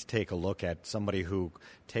 We need to take a look at somebody who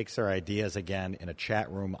takes their ideas again in a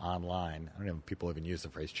chat room online. I don't know if people even use the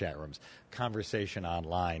phrase chat rooms, conversation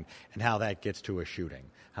online, and how that gets to a shooting,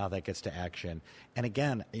 how that gets to action. And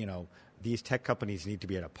again, these tech companies need to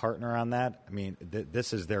be a partner on that. I mean,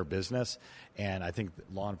 this is their business, and I think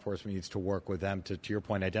law enforcement needs to work with them to your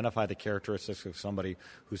point, identify the characteristics of somebody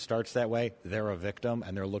who starts that way. They're a victim,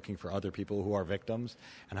 and they're looking for other people who are victims,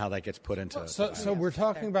 and how that gets put into. So we're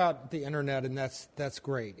talking about the internet, and that's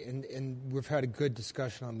great, and we've had a good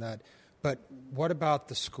discussion on that. But what about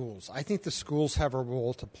the schools? I think the schools have a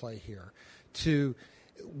role to play here.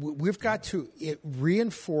 We've got to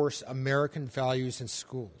reinforce American values in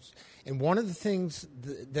schools. And one of the things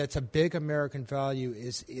that's a big American value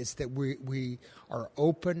is that we are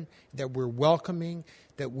open, that we're welcoming,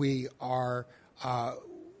 that we are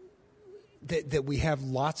that we have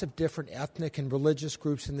lots of different ethnic and religious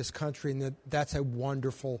groups in this country, and that's a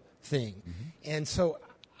wonderful thing. Mm-hmm. And so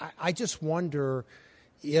I just wonder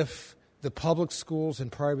if the public schools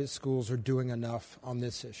and private schools are doing enough on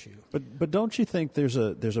this issue. But don't you think there's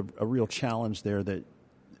a real challenge there that,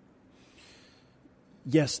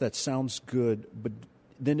 yes, that sounds good, but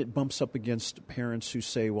then it bumps up against parents who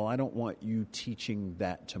say, well, I don't want you teaching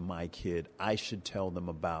that to my kid. I should tell them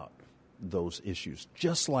about those issues.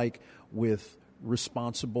 Just like with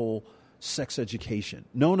responsible sex education.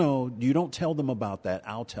 No, you don't tell them about that.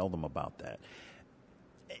 I'll tell them about that.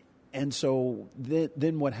 And so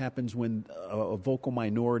then what happens when a vocal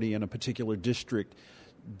minority in a particular district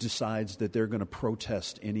decides that they're going to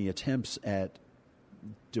protest any attempts at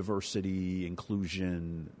diversity,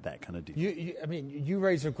 inclusion, that kind of deal? You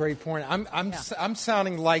raise a great point. I'm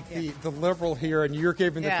sounding like the liberal here, and you're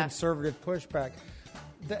giving the conservative pushback.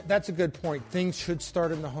 That's a good point. Things should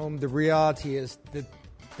start in the home. The reality is that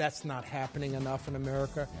that's not happening enough in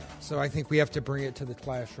America. So I think we have to bring it to the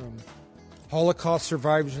classroom. Holocaust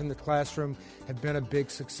survivors in the classroom have been a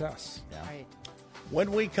big success. Yeah. Right.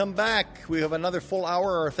 When we come back, we have another full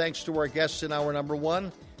hour. Our thanks to our guests in hour number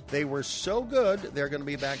one. They were so good, they're going to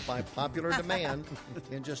be back by popular demand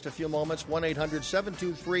in just a few moments.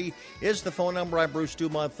 1-800-723 is the phone number. I'm Bruce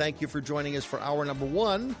Dumont. Thank you for joining us for hour number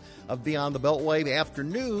one of Beyond the Beltway. After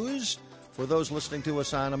news, for those listening to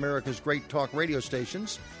us on America's great talk radio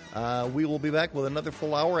stations, we will be back with another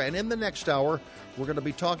full hour. And in the next hour, we're going to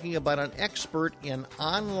be talking about an expert in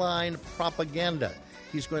online propaganda.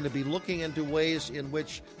 He's going to be looking into ways in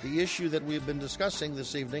which the issue that we've been discussing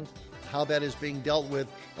this evening, how that is being dealt with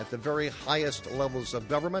at the very highest levels of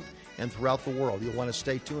government and throughout the world. You'll want to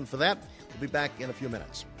stay tuned for that. We'll be back in a few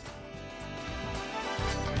minutes.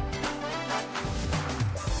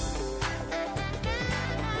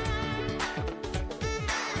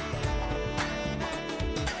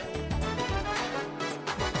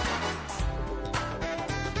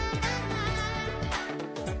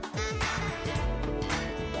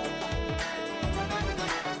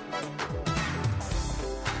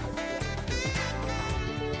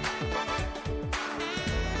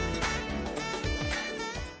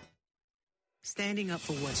 Standing up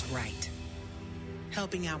for what's right,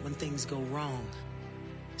 helping out when things go wrong,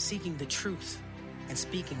 seeking the truth and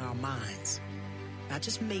speaking our minds, not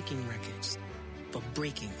just making records, but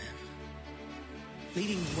breaking them.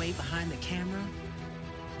 Leading the way behind the camera,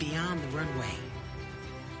 beyond the runway,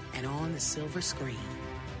 and on the silver screen.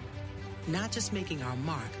 Not just making our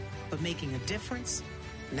mark, but making a difference.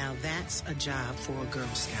 Now that's a job for a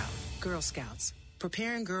Girl Scout. Girl Scouts,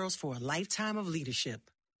 preparing girls for a lifetime of leadership.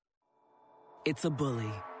 It's a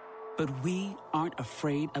bully, but we aren't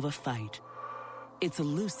afraid of a fight. It's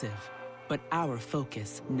elusive, but our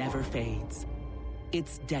focus never fades.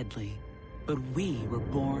 It's deadly, but we were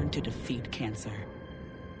born to defeat cancer.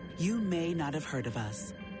 You may not have heard of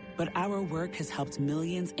us, but our work has helped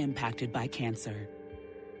millions impacted by cancer.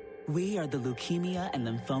 We are the Leukemia and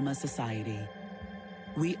Lymphoma Society.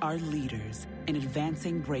 We are leaders in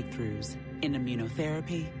advancing breakthroughs in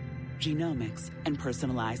immunotherapy, genomics, and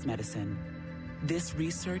personalized medicine. This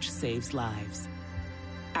research saves lives.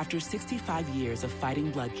 After 65 years of fighting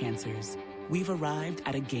blood cancers, we've arrived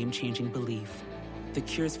at a game-changing belief. The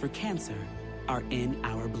cures for cancer are in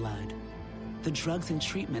our blood. The drugs and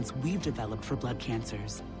treatments we've developed for blood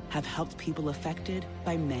cancers have helped people affected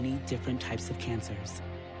by many different types of cancers.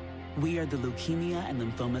 We are the Leukemia and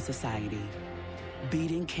Lymphoma Society.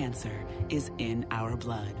 Beating cancer is in our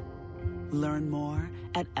blood. Learn more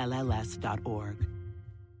at LLS.org.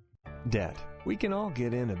 Debt. We can all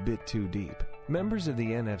get in a bit too deep. Members of the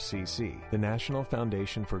NFCC, the National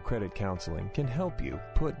Foundation for Credit Counseling, can help you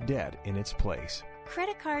put debt in its place.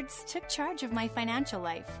 Credit cards took charge of my financial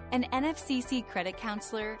life. An NFCC credit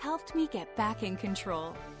counselor helped me get back in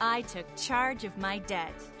control. I took charge of my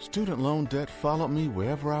debt. Student loan debt followed me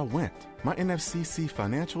wherever I went. My NFCC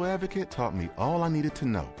financial advocate taught me all I needed to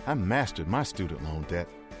know. I mastered my student loan debt.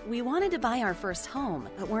 We wanted to buy our first home,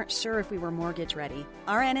 but weren't sure if we were mortgage ready.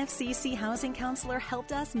 Our NFCC housing counselor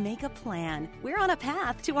helped us make a plan. We're on a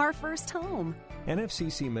path to our first home.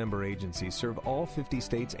 NFCC member agencies serve all 50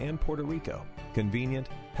 states and Puerto Rico. Convenient,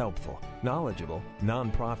 helpful, knowledgeable,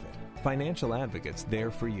 nonprofit. Financial advocates there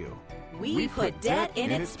for you. We put debt in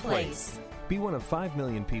its place. Be one of 5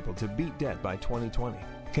 million people to beat debt by 2020.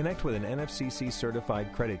 Connect with an NFCC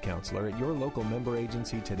certified credit counselor at your local member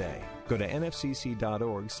agency today. Go to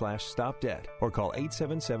nfcc.org/stopdebt or call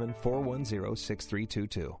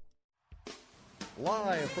 877-410-6322.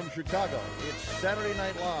 Live from Chicago, it's Saturday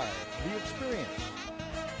Night Live, The Experience.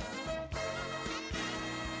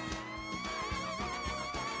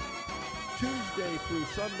 Tuesday through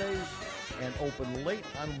Sundays and open late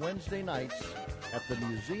on Wednesday nights at the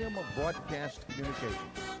Museum of Broadcast Communications.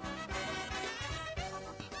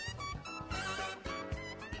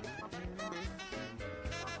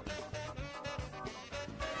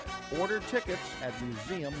 Order tickets at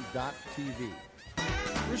museum.tv.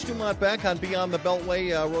 Bruce Dumont back on Beyond the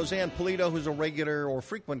Beltway. Roseanne Polito, who's a regular or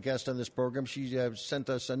frequent guest on this program, she sent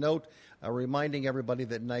us a note reminding everybody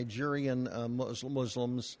that Nigerian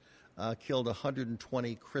Muslims killed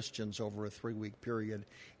 120 Christians over a 3-week period,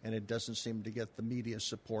 and it doesn't seem to get the media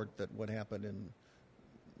support that what happened in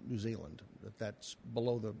New Zealand. That's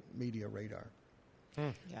below the media radar.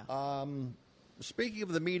 Yeah. Speaking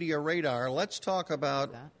of the media radar, let's talk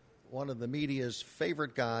about one of the media's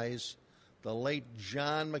favorite guys, the late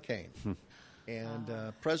John McCain. And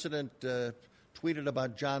President tweeted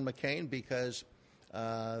about John McCain because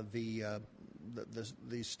the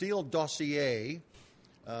Steele dossier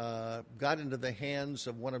got into the hands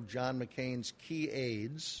of one of John McCain's key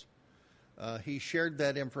aides. He shared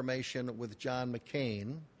that information with John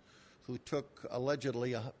McCain, who took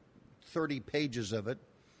allegedly 30 pages of it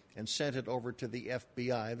and sent it over to the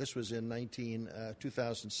FBI. This was in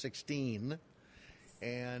 2016.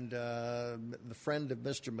 And the friend of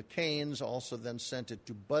Mr. McCain's also then sent it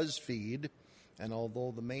to BuzzFeed. And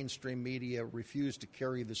although the mainstream media refused to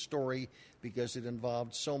carry the story because it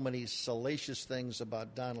involved so many salacious things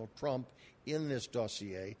about Donald Trump in this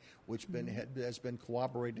dossier, which had been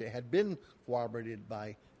corroborated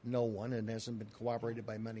by no one and hasn't been corroborated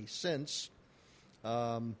by many since,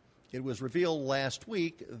 it was revealed last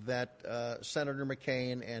week that Senator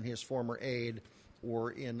McCain and his former aide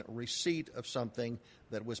were in receipt of something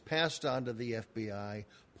that was passed on to the FBI,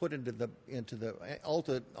 put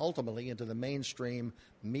ultimately into the mainstream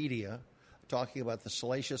media, talking about the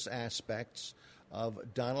salacious aspects of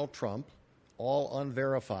Donald Trump, all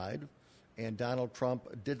unverified. And Donald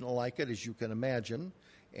Trump didn't like it, as you can imagine,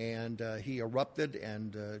 and he erupted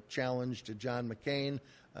and challenged John McCain,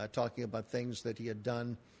 talking about things that he had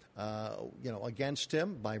done against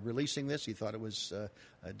him by releasing this. He thought it was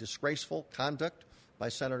disgraceful conduct by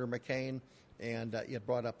Senator McCain, and it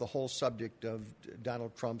brought up the whole subject of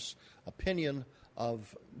Donald Trump's opinion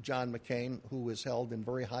of John McCain, who is held in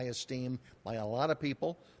very high esteem by a lot of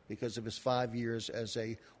people because of his 5 years as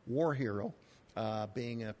a war hero,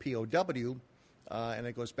 being a POW, and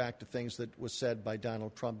it goes back to things that was said by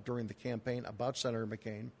Donald Trump during the campaign about Senator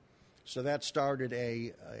McCain. So that started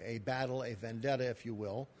a battle, a vendetta, if you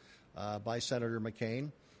will, by Senator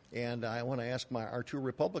McCain. And I want to ask our two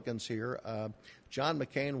Republicans here. John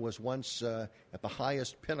McCain was once at the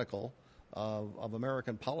highest pinnacle of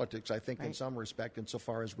American politics, I think, in some respect,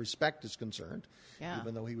 insofar as respect is concerned,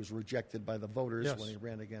 even though he was rejected by the voters when he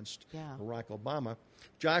ran against Barack Obama.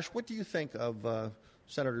 Josh, what do you think of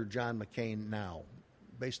Senator John McCain now,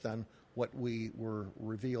 based on what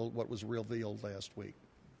was revealed last week?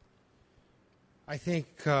 I think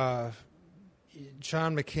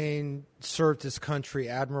John McCain served his country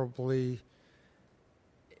admirably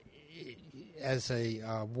as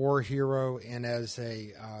a war hero and as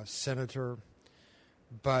a senator,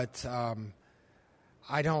 but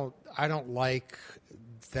I don't like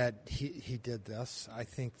that he did this. I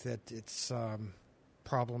think that it's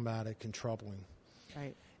problematic and troubling.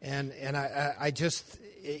 Right. And I just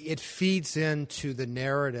it feeds into the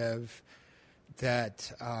narrative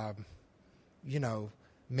that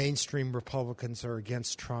mainstream Republicans are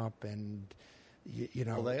against Trump, and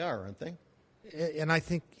Well, they are, aren't they? And I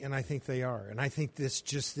think they are. And I think this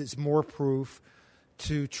just is more proof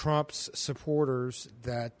to Trump's supporters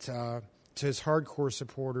that, to his hardcore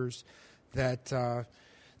supporters, that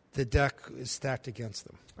the deck is stacked against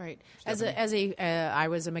them. Right. I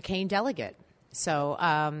was a McCain delegate. So,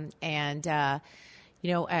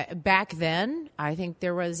 back then, I think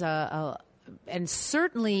there was and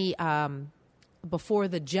certainly before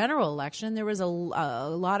the general election, there was a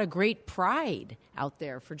lot of great pride out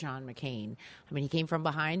there for John McCain. I mean, he came from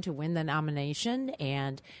behind to win the nomination,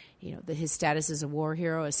 and his status as a war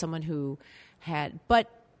hero, as someone who had, but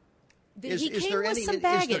he came with some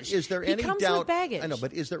baggage. Is there any comes doubt? With baggage. I know,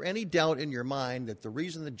 but is there any doubt in your mind that the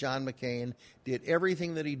reason that John McCain did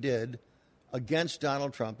everything that he did against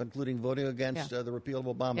Donald Trump, including voting against the repeal of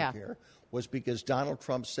Obamacare, was because Donald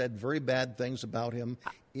Trump said very bad things about him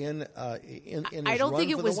in his I don't run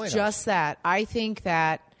think it for was the White just House. that. I think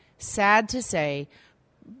that, sad to say,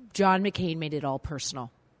 John McCain made it all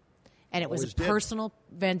personal. And it was a personal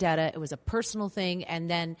vendetta. It was a personal thing. And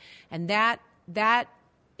that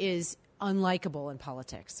is unlikable in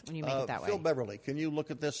politics when you make it that way. Phil Beverly, can you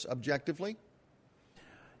look at this objectively?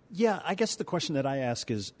 Yeah, I guess the question that I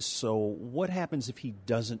ask is, so what happens if he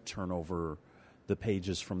doesn't turn over the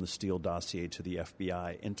pages from the Steele dossier to the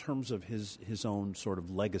FBI in terms of his own sort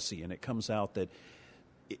of legacy? And it comes out that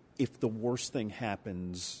if the worst thing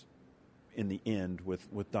happens in the end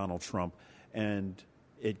with Donald Trump, and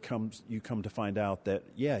you come to find out that,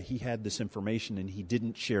 he had this information and he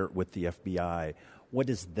didn't share it with the FBI, what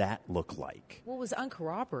does that look like? Well, it was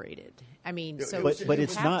uncorroborated. I mean, but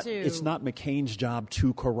it's not McCain's job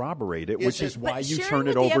to corroborate it, which is why you sharing turn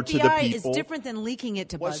it with over the to the FBI people. is different than leaking it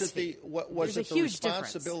to BuzzFeed. Was it the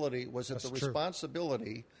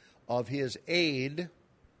responsibility of his aide,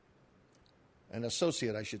 an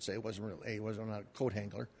associate, I should say, it wasn't really aide, wasn't a coat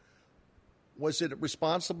hanger. Was it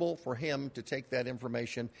responsible for him to take that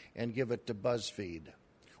information and give it to BuzzFeed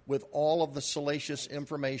with all of the salacious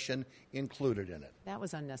information included in it? That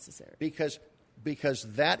was unnecessary. Because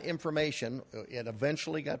that information, it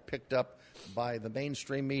eventually got picked up by the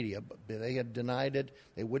mainstream media. They had denied it.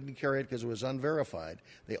 They wouldn't carry it because it was unverified.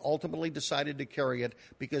 They ultimately decided to carry it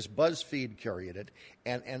because BuzzFeed carried it.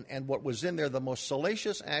 And what was in there, the most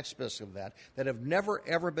salacious aspects of that have never,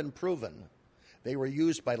 ever been proven. They were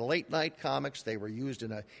used by late-night comics. They were used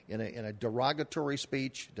in a derogatory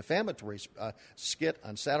speech, defamatory skit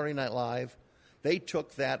on Saturday Night Live. They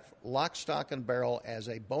took that lock, stock, and barrel as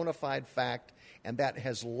a bona fide fact, and that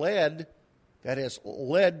has led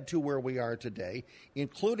to where we are today,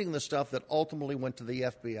 including the stuff that ultimately went to the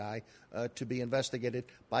FBI to be investigated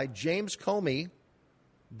by James Comey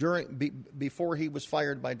before he was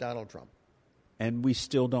fired by Donald Trump. And we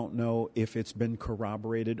still don't know if it's been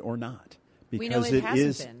corroborated or not. We know it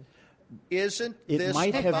hasn't been. It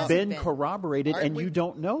might have been corroborated, and you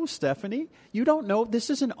don't know, Stephanie. You don't know. This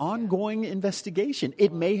is an ongoing investigation.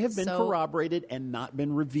 It may have been corroborated and not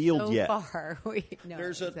been revealed yet. So far,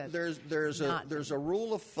 there's a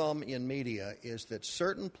rule of thumb in media is that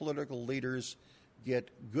certain political leaders get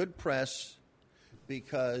good press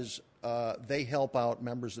because they help out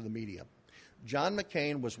members of the media. John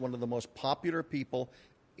McCain was one of the most popular people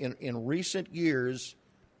in recent years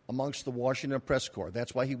amongst the Washington press corps.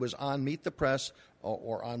 That's why he was on Meet the Press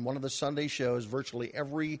or on one of the Sunday shows virtually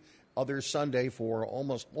every other Sunday for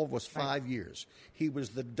almost 5 years. He was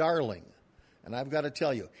the darling. And I've got to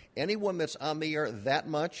tell you, anyone that's on the air that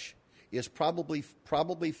much is probably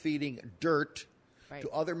feeding dirt to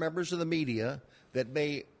other members of the media that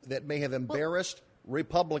may have embarrassed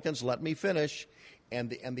Republicans. Let me finish. And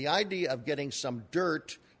the idea of getting some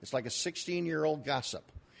dirt, it's like a 16-year-old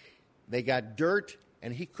gossip. They got dirt,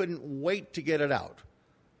 and he couldn't wait to get it out.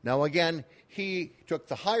 Now, again, he took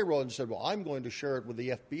the high road and said, well, I'm going to share it with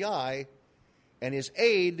the FBI, and his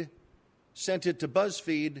aide sent it to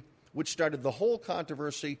BuzzFeed, which started the whole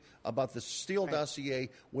controversy about the Steele dossier,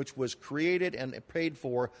 which was created and paid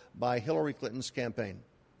for by Hillary Clinton's campaign.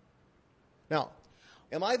 Now,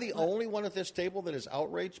 am I the only one at this table that is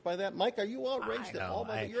outraged by that? Mike, are you outraged at all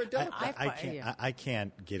by that? You're a Democrat. I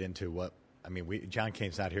can't get into what... I mean, John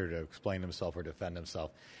Kane's not here to explain himself or defend himself,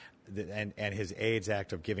 and his aide's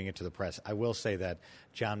act of giving it to the press. I will say that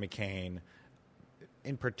John McCain,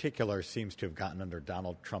 in particular, seems to have gotten under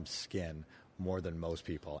Donald Trump's skin more than most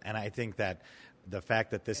people, and I think that the fact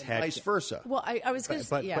that this had vice versa. Well, I was going to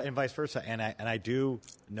say, and vice versa, and I do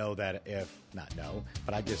know that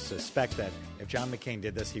but I just suspect that if John McCain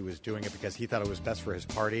did this, he was doing it because he thought it was best for his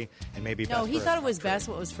party and maybe no, he thought it was best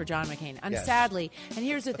what was for John McCain. And sadly, and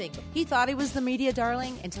here's the thing, he thought he was the media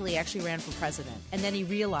darling until he actually ran for president, and then he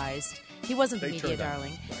realized He wasn't the They media turned on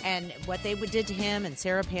darling. him. Right. And what they did to him and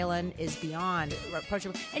Sarah Palin is beyond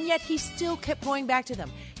reproachable. And yet he still kept going back to them.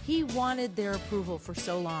 He wanted their approval for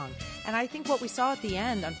so long. And I think what we saw at the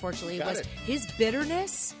end, unfortunately, Got was it. his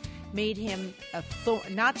bitterness made him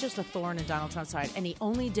not just a thorn in Donald Trump's side. And he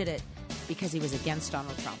only did it because he was against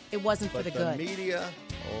Donald Trump. It wasn't for But the the good. media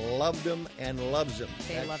loved him and loves him.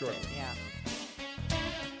 They That's loved short. it, yeah.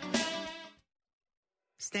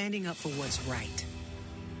 Standing up for what's right.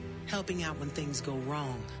 Helping out when things go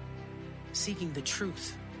wrong. Seeking the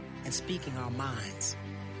truth and speaking our minds.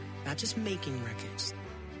 Not just making records,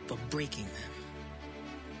 but breaking them.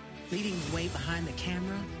 Leading the way behind the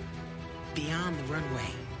camera, beyond the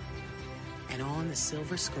runway, and on the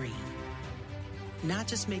silver screen. Not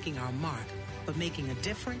just making our mark, but making a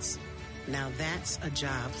difference. Now that's a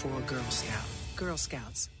job for a Girl Scout. Girl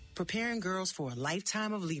Scouts, preparing girls for a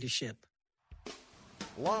lifetime of leadership.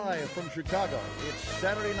 Live from Chicago, it's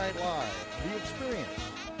Saturday Night Live, The Experience.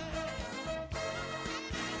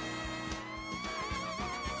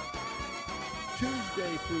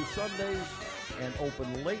 Tuesday through Sundays and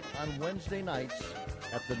open late on Wednesday nights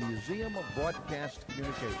at the Museum of Broadcast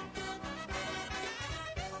Communications.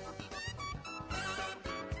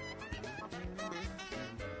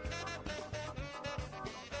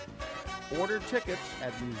 Order tickets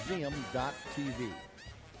at museum.tv.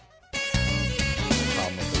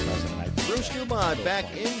 Bruce Dumont back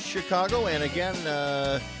in Chicago, and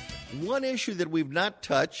again, one issue that we've not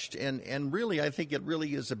touched, and really I think it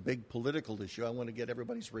really is a big political issue. I want to get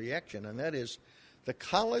everybody's reaction, and that is the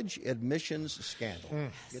college admissions scandal.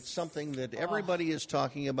 It's something that everybody is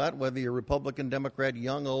talking about, whether you're Republican, Democrat,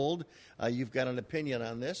 young, old. You've got an opinion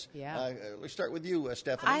on this. Yeah. Let's start with you,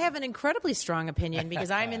 Stephanie. I have an incredibly strong opinion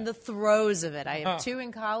because I'm in the throes of it. I have two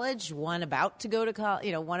in college, one about to go to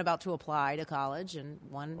college, one about to apply to college, and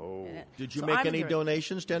one. Did you So make I'm any through it.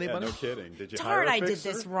 donations to anybody? no kidding. Did you Darn, hire a I did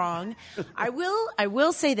fixer? this wrong. I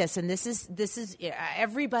will say this, and this is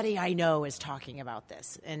everybody I know is talking about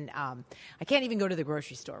this, and I can't even go to the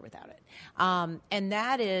grocery store without it. And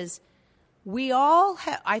that is,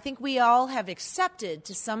 I think we all have accepted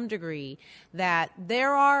to some degree that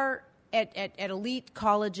there are at elite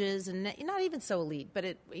colleges, and not even so elite,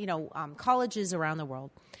 but colleges around the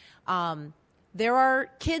world, there are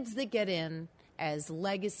kids that get in as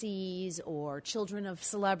legacies or children of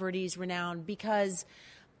celebrities renowned because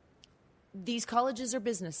these colleges are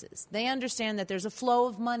businesses. They understand that there's a flow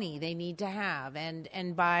of money they need to have,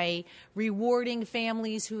 and by rewarding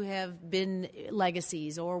families who have been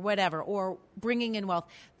legacies or whatever, or bringing in wealth,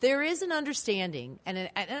 there is an understanding and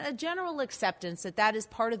a general acceptance that is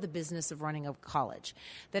part of the business of running a college.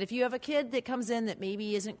 That if you have a kid that comes in that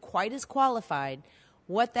maybe isn't quite as qualified,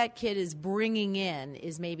 what that kid is bringing in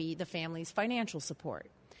is maybe the family's financial support.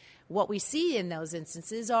 What we see in those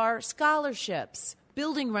instances are scholarships,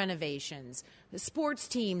 building renovations, the sports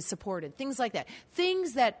teams supported, things like that.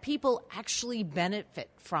 Things that people actually benefit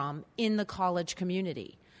from in the college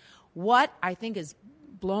community. What I think is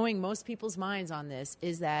blowing most people's minds on this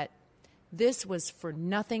is that this was for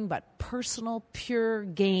nothing but personal, pure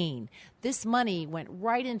gain. This money went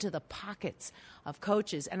right into the pockets of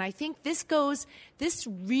coaches. And I think we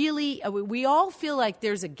all feel like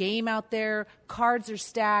there's a game out there, cards are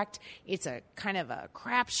stacked, it's a kind of a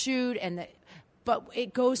crapshoot, but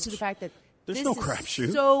it goes to the fact that There's this no is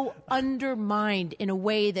crapshoot. so undermined in a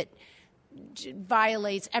way that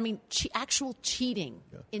violates, actual cheating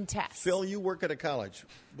in tests. Phil, you work at a college.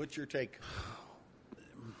 What's your take?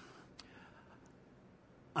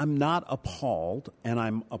 I'm not appalled, and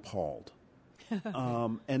I'm appalled.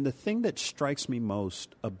 And the thing that strikes me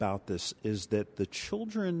most about this is that the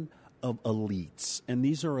children of elites, and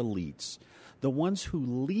these are elites, the ones who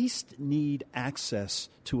least need access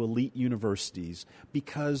to elite universities,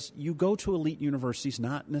 because you go to elite universities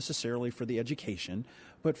not necessarily for the education,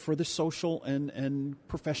 but for the social and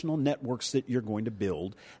professional networks that you're going to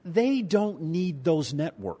build. They don't need those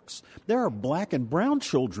networks. There are black and brown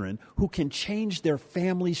children who can change their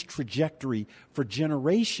family's trajectory for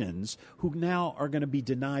generations who now are going to be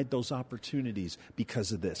denied those opportunities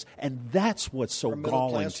because of this. And that's what's so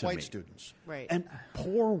galling to white me. students. Right. And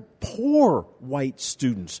poor white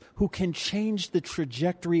students who can change the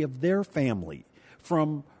trajectory of their family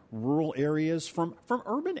from rural areas, from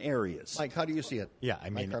urban areas. Mike, how do you see it? Yeah, I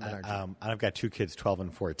mean, Mike Carbonaro. I've got two kids, 12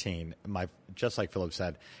 and 14. Just like Philip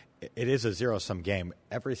said, it is a zero-sum game.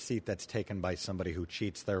 Every seat that's taken by somebody who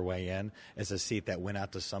cheats their way in is a seat that went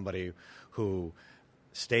out to somebody who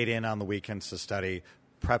stayed in on the weekends to study,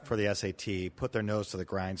 prep for the SAT, put their nose to the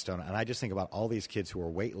grindstone, and I just think about all these kids who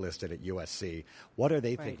are waitlisted at USC. What are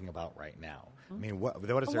they thinking about right now? I mean, what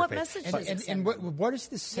is their message? And what does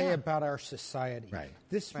this say about our society? Right.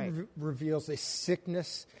 This reveals a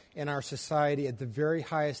sickness in our society at the very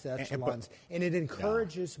highest echelons, and it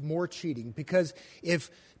encourages more cheating, because if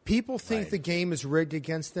people think the game is rigged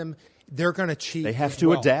against them, they're going to cheat. They have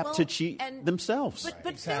to adapt to cheat themselves.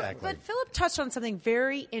 But Philip touched on something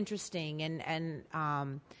very interesting, and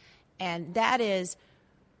that is,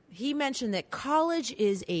 he mentioned that college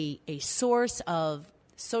is a source of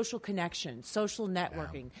social connection, social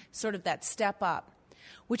networking, sort of that step up,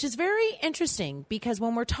 which is very interesting, because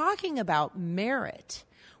when we're talking about merit,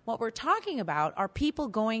 what we're talking about are people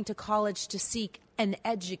going to college to seek an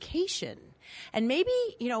education. And maybe,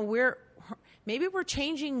 maybe we're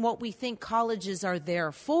changing what we think colleges are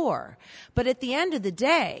there for. But at the end of the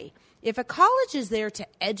day, if a college is there to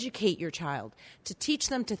educate your child, to teach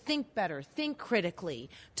them to think better, think critically,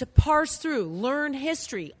 to parse through, learn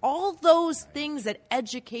history, all those things that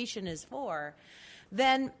education is for,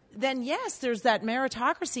 then yes, there's that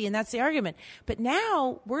meritocracy, and that's the argument. But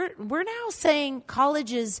now we're now saying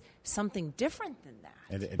college is something different than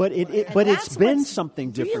that. But it's been something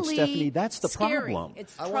different, really, Stephanie. That's the problem.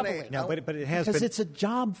 It's troubling. But it has because been. It's a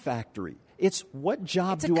job factory. It's what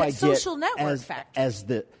job it's do I get social network factory. as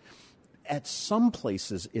the. At some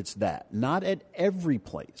places, it's that. Not at every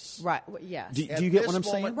place. Right. Yes. Do you get what I'm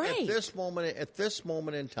saying? Right. At this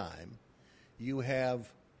moment in time, you have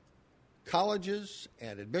colleges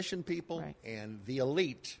and admission people and the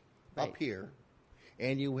elite up here,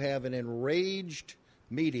 and you have an enraged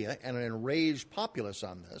media and an enraged populace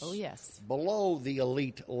on this. Oh, yes. Below the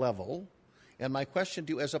elite level. And my question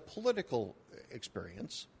to you, as a political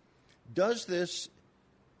experience, does this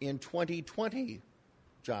in 2020,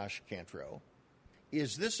 Josh Cantrow,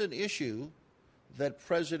 is this an issue that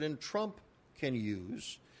President Trump can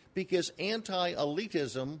use? Because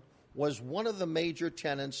anti-elitism was one of the major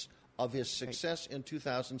tenets of his success in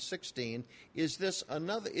 2016. Is this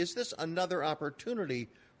another opportunity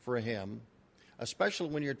for him, especially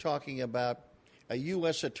when you're talking about a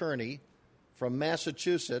U.S. attorney from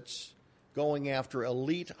Massachusetts going after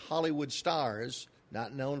elite Hollywood stars,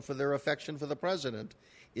 not known for their affection for the president?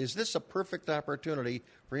 Is this a perfect opportunity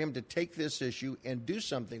for him to take this issue and do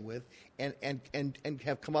something with, and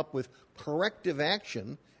have come up with corrective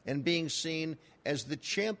action and being seen as the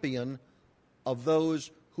champion of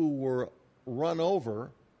those who were run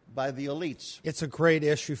over by the elites? It's a great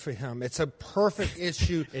issue for him. It's a perfect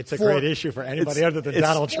issue. It's a great issue for anybody other than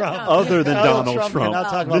Donald Trump. Other than Donald Trump.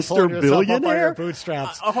 Mr. Billionaire?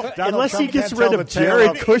 Unless he gets rid of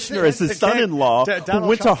Jared Kushner as his son-in-law, who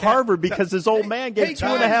went to Harvard because his old man gave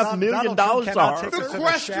 $2.5 million to Harvard.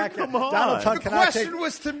 The question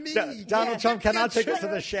was to me. Donald Trump cannot take us to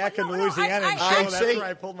the shack in Louisiana and show that's where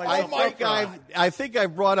I pulled myself up. I think I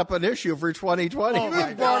brought up an issue for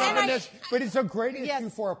 2020. But it's a great issue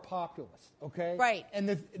for a populist, okay? Right.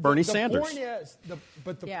 And Bernie Sanders. Point is,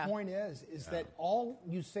 point is that all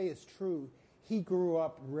you say is true. He grew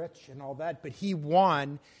up rich and all that, but he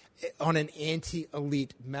won on an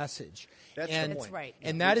anti-elite message. That's the point. That's right.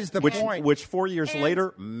 And that is the point. Which 4 years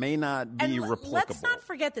later may not be replicable. Let's not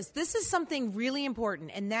forget this. This is something really important,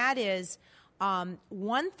 and that is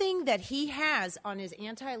one thing that he has on his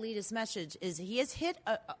anti-elitist message is he has hit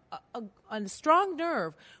a strong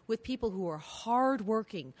nerve with people who are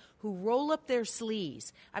hardworking, who roll up their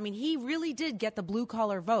sleeves. I mean, he really did get the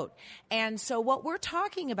blue-collar vote. And so what we're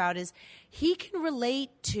talking about is he can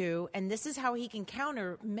relate to, and this is how he can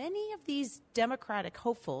counter many of these Democratic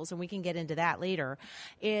hopefuls, and we can get into that later,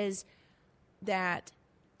 is that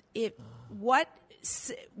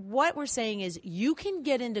what we're saying is you can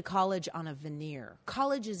get into college on a veneer.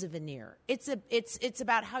 College is a veneer. It's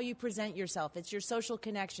about how you present yourself. It's your social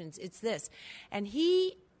connections. It's this. And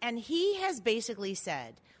he has basically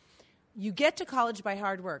said, you get to college by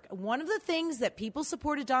hard work. One of the things that people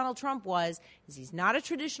supported Donald Trump is he's not a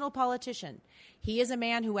traditional politician. He is a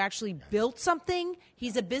man who actually built something.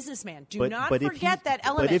 He's a businessman. Do not forget that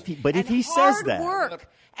element. But if he says that, hard work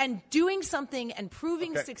and doing something and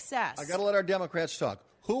proving success. I got to let our Democrats talk.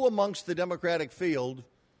 Who amongst the Democratic field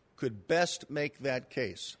could best make that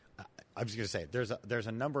case? I was going to say there's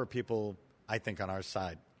a number of people I think on our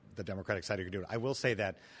side, the Democratic side, who could do it. I will say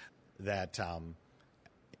that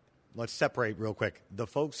let's separate real quick. The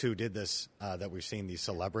folks who did this, that we've seen, these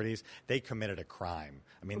celebrities, they committed a crime.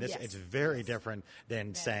 I mean, it's very different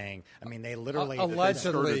than saying. I mean, they literally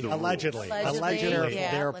allegedly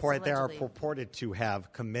they are purported to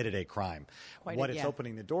have committed a crime. What it's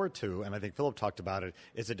opening the door to, and I think Philip talked about it,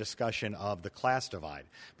 is a discussion of the class divide.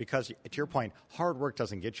 Because to your point, hard work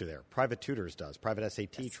doesn't get you there. Private tutors does. Private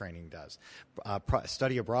SAT training does.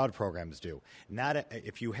 Study abroad programs do.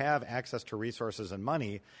 If you have access to resources and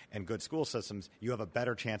money and good school systems, you have a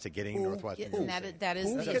better chance of getting Northwestern. That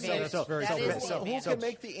is the advantage. Who can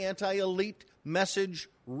make the anti-elite message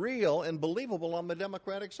real and believable on the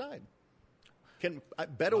Democratic side? Can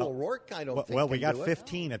Beto O'Rourke? I don't think. Well, we got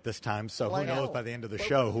 15 at this time, so who knows by the end of the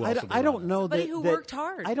show who else will be I don't know Somebody who worked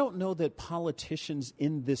hard. I don't know that politicians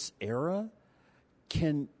in this era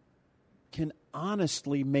can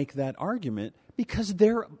honestly make that argument because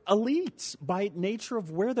they're elites by nature of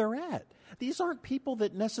where they're at. These aren't people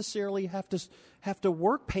that necessarily have to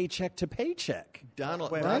work paycheck to paycheck. Donald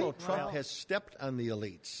Trump has stepped on the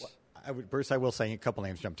elites. Bruce, I will say a couple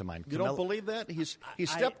names jump to mind. You don't believe that? He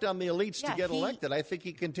stepped on the elites to get elected. I think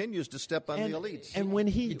he continues to step on the elites. And when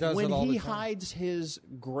he hides his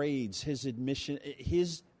grades, his admission,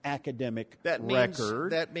 his academic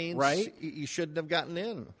record, that means right? He shouldn't have gotten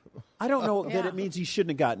in. I don't know that it means he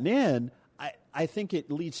shouldn't have gotten in. I think it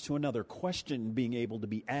leads to another question being able to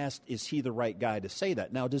be asked, is he the right guy to say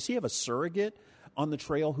that? Now, does he have a surrogate on the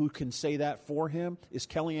trail who can say that for him? Is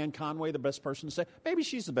Kellyanne Conway the best person to say? Maybe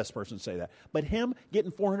she's the best person to say that. But him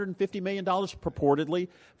getting $450 million purportedly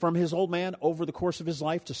from his old man over the course of his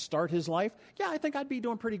life to start his life, I think I'd be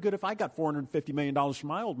doing pretty good if I got $450 million from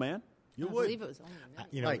my old man. I believe it was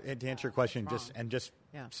only right. To answer your question, just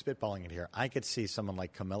spitballing it here, I could see someone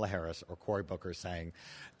like Kamala Harris or Cory Booker saying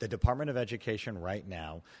the Department of Education right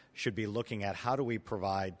now should be looking at how do we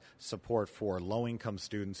provide support for low-income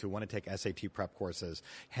students who want to take SAT prep courses,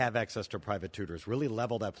 have access to private tutors, really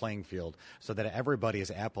level that playing field so that everybody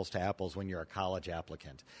is apples to apples when you're a college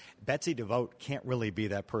applicant. Betsy DeVos can't really be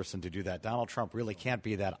that person to do that. Donald Trump really can't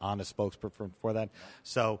be that honest spokesperson for that.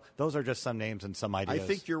 So those are just some names and some ideas. I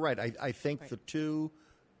think you're right. I think the two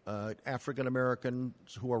African Americans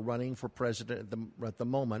who are running for president at the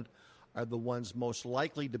moment are the ones most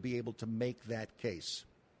likely to be able to make that case.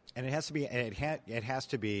 And it has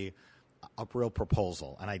to be a real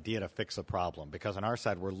proposal, an idea to fix a problem. Because on our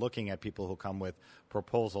side, we're looking at people who come with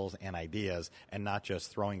proposals and ideas, and not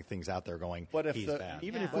just throwing things out there going, he's bad.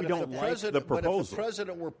 Even if we don't like the proposal, but if the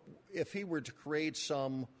president if he were to create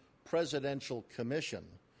some presidential commission,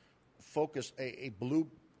 focus a blue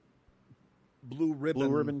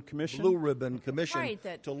ribbon commission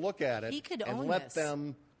right, to look at it he could and own let this.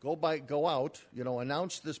 them go out,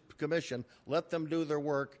 announce this commission, let them do their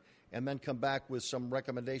work, and then come back with some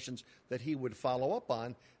recommendations that he would follow up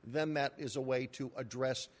on, then that is a way to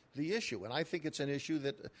address the issue. And I think it's an issue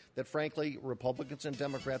that frankly, Republicans and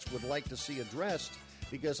Democrats would like to see addressed,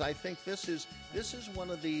 because I think this is one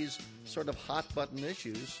of these sort of hot-button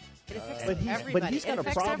issues. But he's got a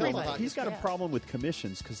problem. He's got a problem with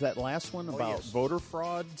commissions, because that last one about voter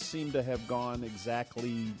fraud seemed to have gone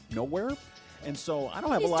exactly nowhere. And so I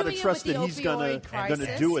don't have a lot of trust that he's going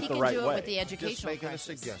to do it the right way. With the educational Just making crisis.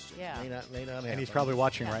 a suggestion. Yeah. May not happen. And he's probably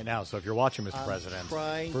watching right now. So if you're watching, Mr. President,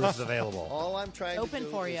 Bruce is available. All I'm trying to do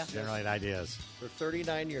for you. is generate ideas. For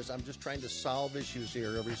 39 years, I'm just trying to solve issues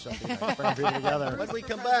here every Sunday night. Bring people together. When we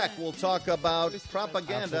come back, we'll talk about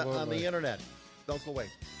propaganda on the Internet. Don't go away.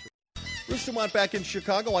 Bruce Dumont back in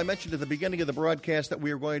Chicago. I mentioned at the beginning of the broadcast that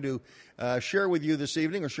we are going to share with you this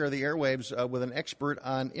evening, or share the airwaves with an expert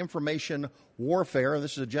on information warfare.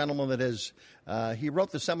 This is a gentleman that has he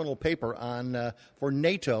wrote the seminal paper on for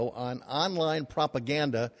NATO on online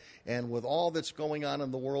propaganda, and with all that's going on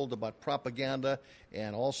in the world about propaganda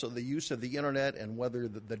and also the use of the Internet, and whether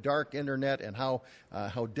the dark Internet and how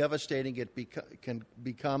devastating it can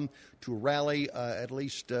become to rally at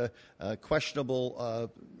least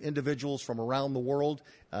questionable individuals from around the world,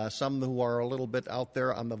 some who are a little bit out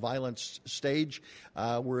there on the violence stage.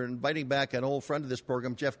 We're inviting back an old friend of this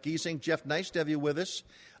program, Jeff Giesing. Jeff, nice to have you with us.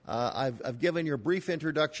 I've given your brief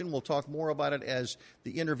introduction. We'll talk more about it as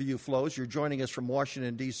the interview flows. You're joining us from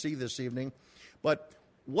Washington, D.C. this evening. But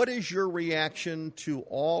what is your reaction to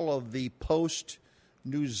all of the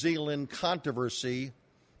post-New Zealand controversy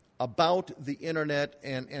about the Internet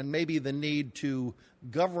and maybe the need to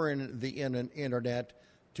govern the Internet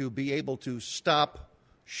to be able to stop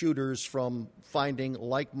shooters from finding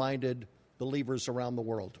like-minded believers around the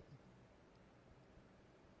world?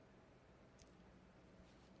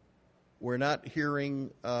 We're not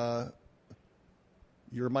hearing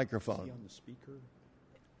your microphone. Is he on the speaker?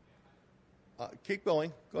 Keep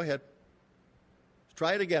going. Go ahead.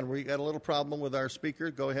 Try it again. We got a little problem with our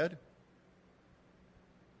speaker. Go ahead.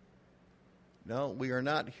 No, we are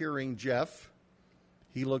not hearing Jeff.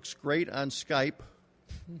 He looks great on Skype,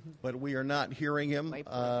 but we are not hearing him. He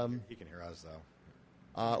can hear us,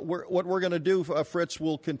 though. What we're going to do, Fritz,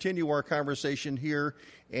 we'll continue our conversation here,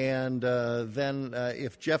 and then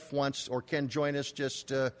if Jeff wants or can join us,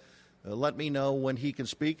 just let me know when he can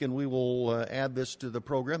speak, and we will add this to the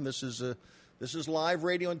program. This is live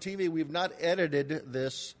radio and TV. We've not edited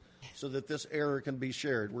this so that this error can be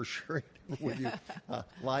shared. We're sharing it with you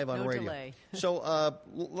live on radio. Delay. So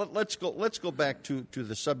let's go back to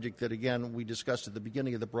the subject that again we discussed at the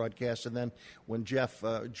beginning of the broadcast, and then when Jeff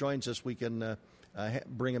joins us, we can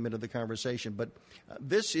bring him into the conversation. But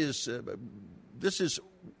this is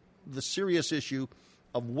the serious issue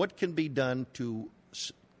of what can be done to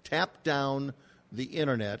tap down the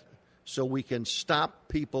internet so we can stop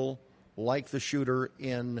people like the shooter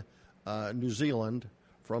in New Zealand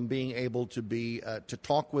from being able to to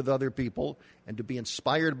talk with other people and to be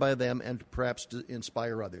inspired by them and perhaps to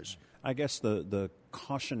inspire others. I guess the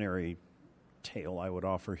cautionary tale I would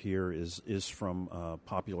offer here is from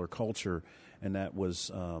popular culture, and that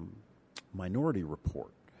was Minority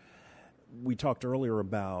Report. We talked earlier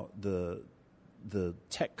about the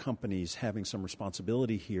tech companies having some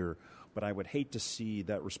responsibility here, but I would hate to see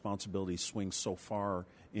that responsibility swing so far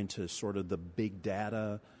into sort of the big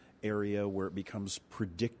data area where it becomes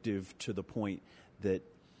predictive to the point that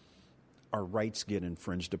our rights get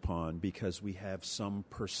infringed upon because we have some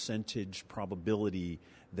percentage probability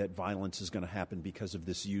that violence is going to happen because of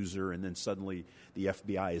this user, and then suddenly the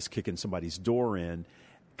FBI is kicking somebody's door in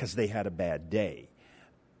because they had a bad day.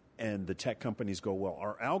 And the tech companies go, well,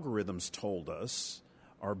 our algorithms told us,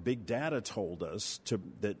 our big data told us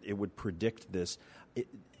that it would predict this.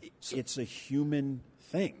 It's a human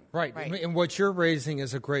thing. Right. And what you're raising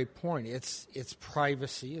is a great point. It's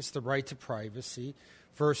privacy. It's the right to privacy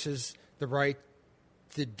versus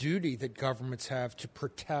the duty that governments have to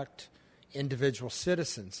protect individual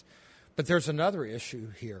citizens. But there's another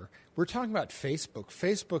issue here. We're talking about Facebook.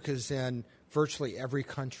 Facebook is in virtually every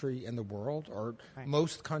country in the world, or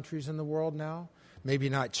most countries in the world now. Maybe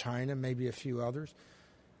not China, maybe a few others.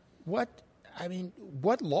 What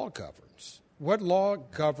law governs? What law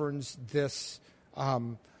governs this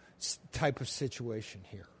type of situation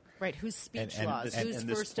here? Right, whose speech laws, whose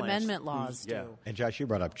First Amendment laws do. And Josh, you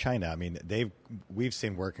brought up China. I mean, we've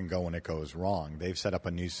seen where it can go when it goes wrong. They've set up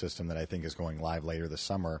a new system that I think is going live later this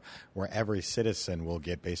summer where every citizen will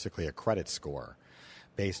get basically a credit score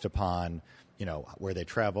based upon, where they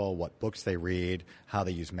travel, what books they read, how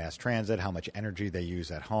they use mass transit, how much energy they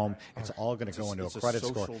use at home. It's all going to go into a credit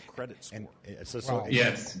score. Credit score. And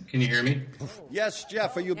yes. Can you hear me? Yes,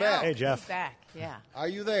 Jeff. Are you back? Hey, Jeff. He's back. Yeah. Are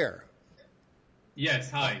you there?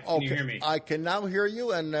 Yes. Hi. Can you hear me? I can now hear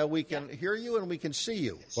you, and we can hear you, and we can see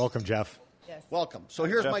you. Welcome, Jeff. Yes. Welcome. So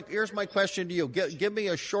here's my question to you. Give me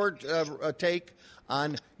a short take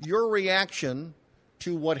on your reaction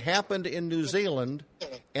to what happened in New Zealand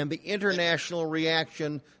and the international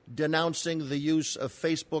reaction denouncing the use of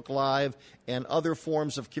Facebook Live and other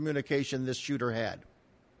forms of communication this shooter had.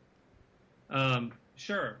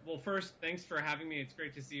 Sure. Well, first, thanks for having me. It's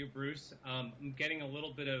great to see you, Bruce. I'm getting a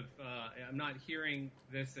little bit of I'm not hearing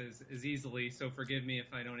this as easily, so forgive me if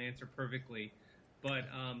I don't answer perfectly. But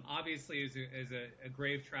obviously, is a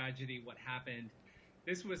grave tragedy what happened.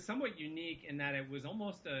 This was somewhat unique in that it was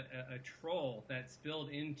almost a troll that spilled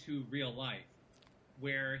into real life,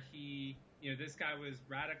 where this guy was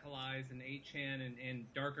radicalized in 8chan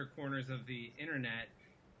and darker corners of the internet,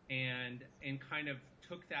 and kind of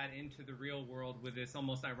took that into the real world with this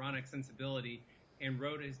almost ironic sensibility and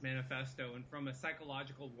wrote his manifesto. And from a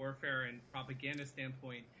psychological warfare and propaganda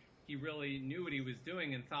standpoint, he really knew what he was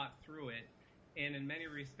doing and thought through it. And in many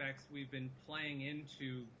respects, we've been playing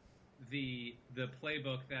into the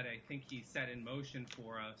playbook that I think he set in motion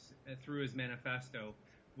for us through his manifesto,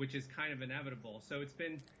 which is kind of inevitable. So it's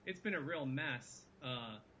been a real mess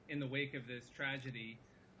in the wake of this tragedy.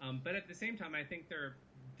 But at the same time, I think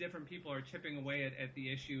different people are chipping away at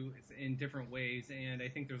the issue in different ways, and I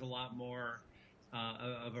think there's a lot more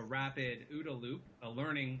of a rapid OODA loop, a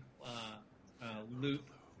learning loop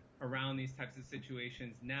around these types of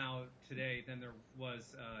situations now today than there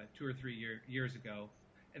was 2 or 3 years ago.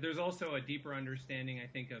 And there's also a deeper understanding, I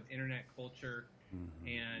think, of internet culture,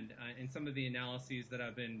 and some of the analyses that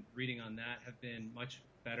I've been reading on that have been much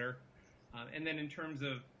better. And then in terms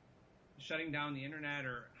of shutting down the internet,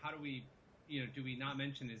 or how do we not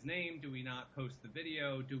mention his name? Do we not post the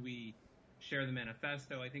video? Do we share the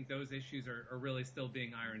manifesto? I think those issues are really still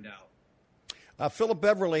being ironed out. Philip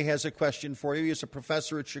Beverly has a question for you. He's a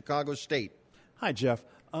professor at Chicago State. Hi, Jeff.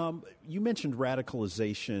 You mentioned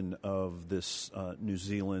radicalization of this New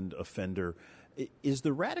Zealand offender. Is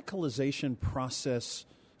the radicalization process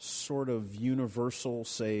sort of universal,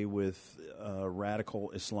 say, with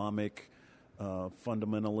radical Islamic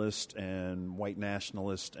fundamentalist and white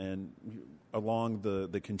nationalist and along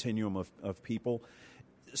the continuum of people?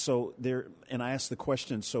 So there, and I asked the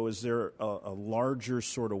question, so is there a larger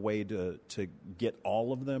sort of way to get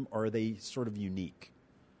all of them, or are they sort of unique?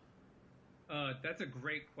 That's a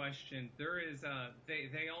great question. There is,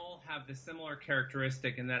 they all have the similar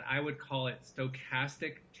characteristic in that I would call it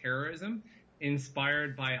stochastic terrorism,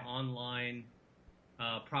 inspired by online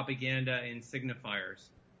propaganda and signifiers.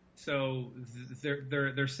 So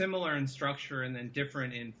they're similar in structure and then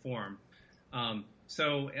different in form.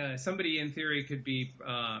 So somebody in theory could be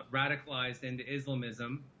radicalized into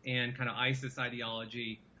Islamism and kind of ISIS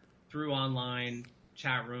ideology through online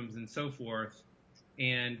chat rooms and so forth,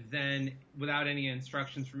 and then without any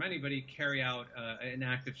instructions from anybody carry out an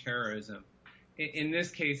act of terrorism. In this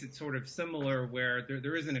case, it's sort of similar where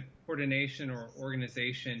there isn't a coordination or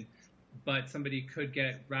organization, but somebody could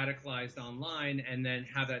get radicalized online and then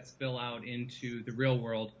have that spill out into the real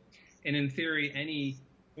world. And in theory, any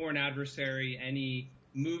foreign adversary, any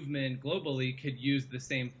movement globally could use the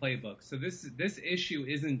same playbook. So this issue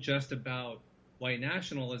isn't just about white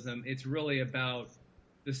nationalism. It's really about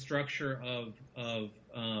the structure of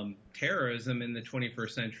terrorism in the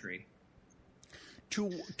 21st century.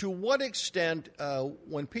 To what extent,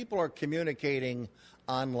 when people are communicating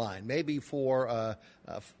online, maybe for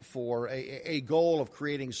a goal of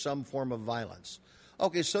creating some form of violence,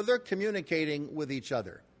 okay, so they're communicating with each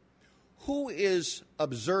other. Who is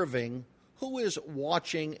observing, who is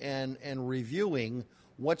watching and reviewing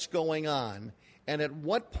what's going on, and at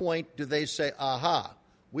what point do they say, aha,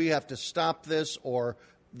 we have to stop this, or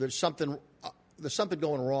there's something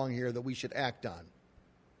going wrong here that we should act on?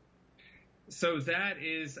 So that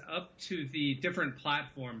is up to the different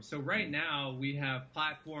platforms. So right now we have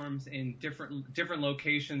platforms in different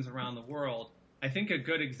locations around the world. I think a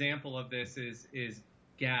good example of this is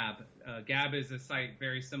Gab. Gab is a site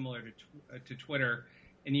very similar to Twitter,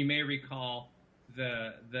 and you may recall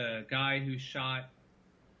the guy who shot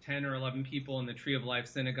 10 or 11 people in the Tree of Life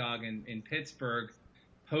synagogue in Pittsburgh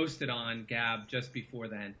posted on Gab just before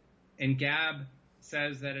then. And Gab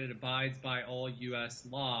says that it abides by all U.S.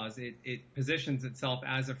 laws. It positions itself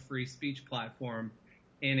as a free speech platform,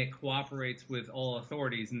 and it cooperates with all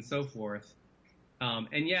authorities and so forth.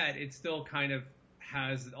 And yet it still kind of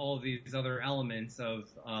has all of these other elements of,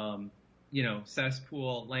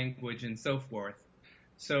 cesspool language and so forth.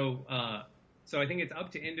 So I think it's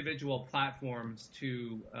up to individual platforms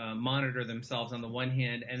to monitor themselves on the one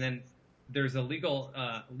hand, and then there's a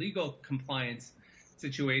legal compliance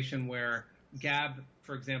situation where Gab,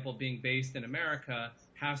 for example, being based in America,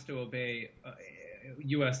 has to obey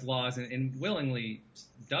U.S. laws and willingly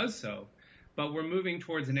does so. But we're moving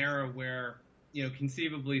towards an era where,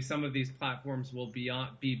 conceivably some of these platforms will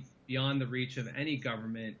be beyond the reach of any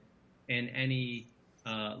government and any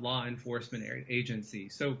law enforcement agency.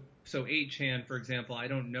 So 8chan, for example, I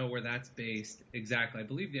don't know where that's based exactly. I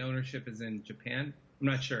believe the ownership is in Japan. I'm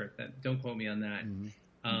not sure. Don't quote me on that.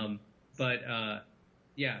 Mm-hmm.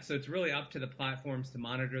 Yeah, so it's really up to the platforms to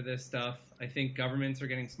monitor this stuff. I think governments are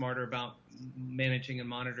getting smarter about managing and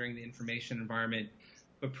monitoring the information environment.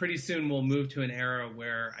 But pretty soon we'll move to an era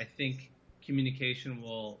where I think communication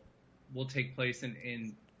will take place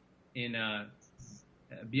in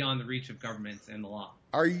beyond the reach of governments and the law.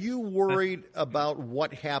 Are you worried about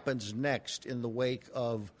what happens next in the wake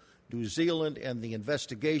of New Zealand and the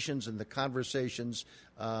investigations and the conversations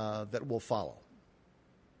that will follow?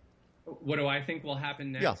 What do I think will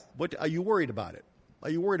happen next? Yeah. What are you worried about it? Are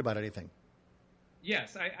you worried about anything?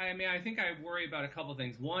 Yes. I mean, I think I worry about a couple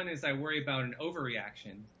things. One is I worry about an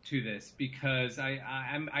overreaction to this because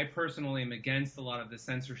I personally am against a lot of the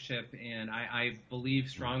censorship, and I believe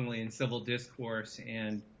strongly in civil discourse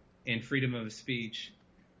and freedom of speech.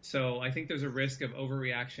 So I think there's a risk of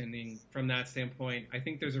overreactioning from that standpoint. I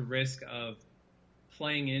think there's a risk of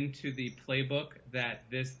playing into the playbook that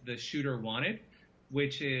the shooter wanted,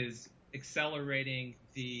 which is accelerating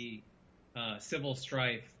the civil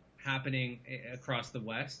strife happening across the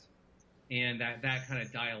West, and that kind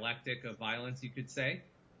of dialectic of violence, you could say.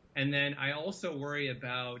 And then I also worry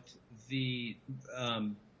about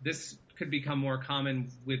this could become more common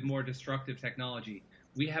with more destructive technology.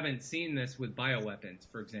 We haven't seen this with bioweapons,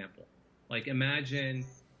 for example. Like, imagine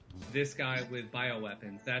this guy with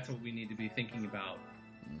bioweapons. That's what we need to be thinking about.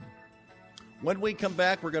 When we come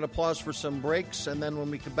back, we're going to pause for some breaks, and then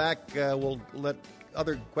when we come back, we'll let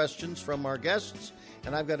other questions from our guests,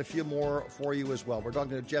 and I've got a few more for you as well. We're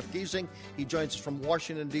talking to Jeff Giesing. He joins us from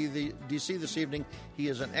Washington, D.C. this evening. He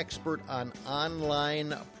is an expert on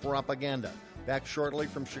online propaganda. Back shortly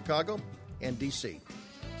from Chicago and D.C.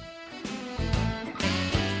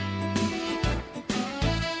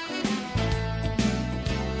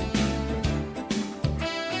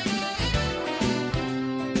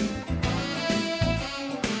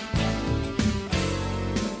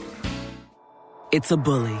 It's a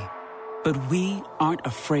bully, but we aren't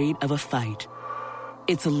afraid of a fight.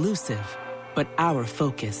 It's elusive, but our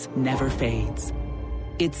focus never fades.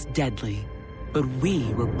 It's deadly, but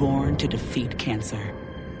we were born to defeat cancer.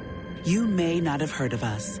 You may not have heard of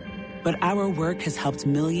us, but our work has helped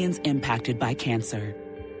millions impacted by cancer.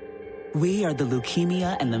 We are the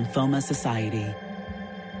Leukemia and Lymphoma Society.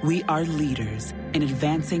 We are leaders in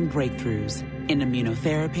advancing breakthroughs in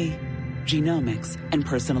immunotherapy, genomics, and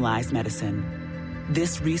personalized medicine.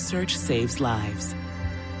 This research saves lives.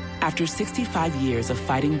 After 65 years of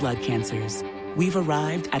fighting blood cancers, we've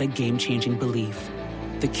arrived at a game-changing belief.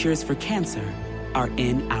 The cures for cancer are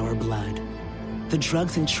in our blood. The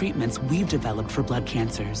drugs and treatments we've developed for blood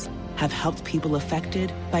cancers have helped people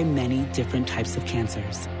affected by many different types of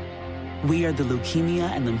cancers. We are the Leukemia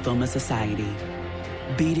and Lymphoma Society.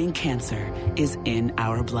 Beating cancer is in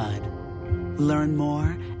our blood. Learn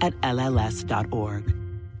more at LLS.org.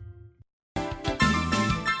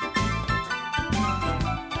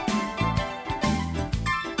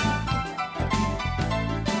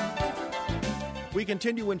 We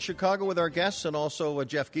continue in Chicago with our guests and also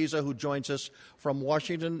Jeff Giza, who joins us from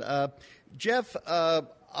Washington. Jeff,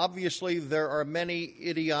 obviously there are many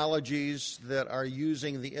ideologies that are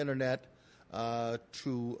using the Internet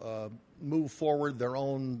to move forward their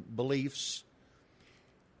own beliefs.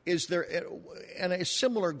 Is there, and a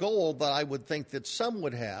similar goal that I would think that some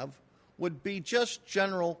would have, would be just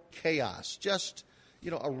general chaos, just,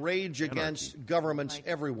 a rage against governments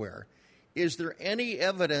everywhere. Is there any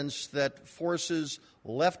evidence that forces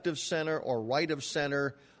left of center or right of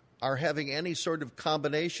center are having any sort of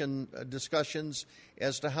combination discussions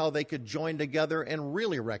as to how they could join together and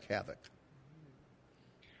really wreak havoc?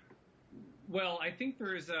 Well, I think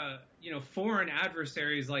there's foreign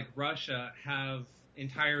adversaries like Russia have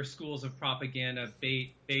entire schools of propaganda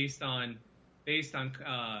based on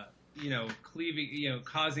cleaving,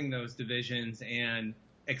 causing those divisions and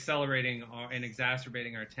accelerating and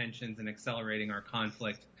exacerbating our tensions and accelerating our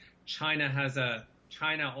conflict. China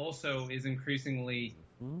also is increasingly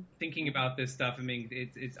thinking about this stuff. I mean,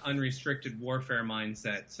 it's unrestricted warfare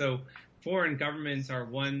mindset. So foreign governments are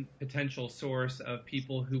one potential source of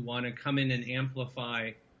people who want to come in and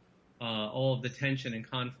amplify all of the tension and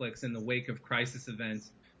conflicts in the wake of crisis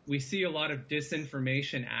events. We see a lot of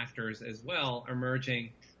disinformation actors as well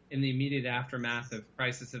emerging in the immediate aftermath of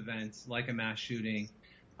crisis events like a mass shooting.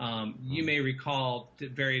 You may recall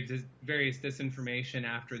various disinformation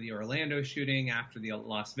after the Orlando shooting, after the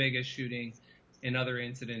Las Vegas shooting, and other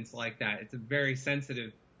incidents like that. It's a very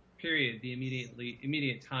sensitive period, the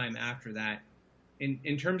immediate time after that.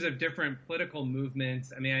 In terms of different political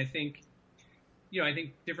movements, I mean, I think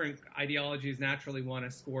different ideologies naturally want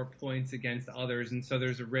to score points against others, and so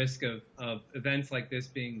there's a risk of events like this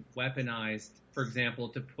being weaponized, for example,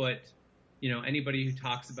 to put anybody who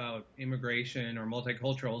talks about immigration or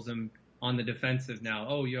multiculturalism on the defensive now.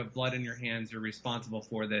 Oh, you have blood in your hands. You're responsible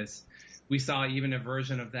for this. We saw even a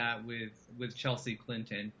version of that with Chelsea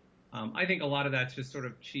Clinton. I think a lot of that's just sort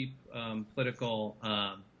of cheap political,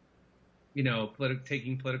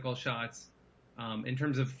 taking political shots. In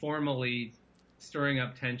terms of formally stirring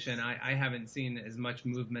up tension, I haven't seen as much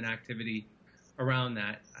movement activity around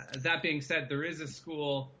that. That being said, there is a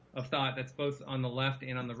school of thought that's both on the left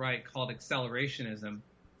and on the right called accelerationism,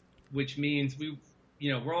 which means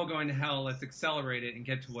we're all going to hell, let's accelerate it and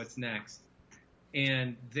get to what's next.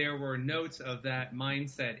 And there were notes of that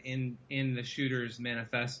mindset in the shooter's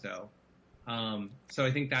manifesto. So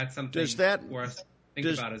I think that's something for us to think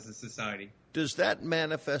about as a society. Does that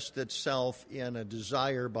manifest itself in a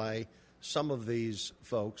desire by some of these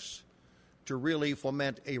folks to really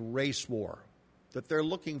foment a race war, that they're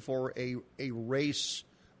looking for a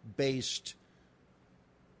race-based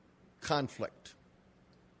conflict?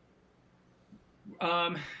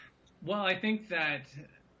 Well, I think that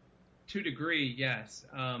to a degree, yes.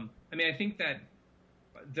 I think that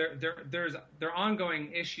there are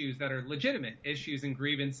ongoing issues that are legitimate issues and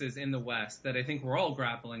grievances in the West that I think we're all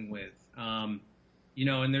grappling with.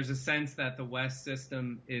 And there's a sense that the West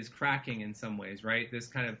system is cracking in some ways, right? This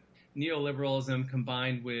kind of neoliberalism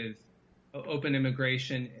combined with open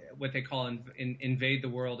immigration, what they call invade the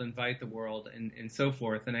world, invite the world, and so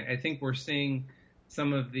forth. And I think we're seeing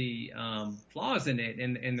some of the flaws in it,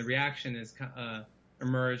 and the reaction has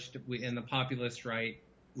emerged in the populist right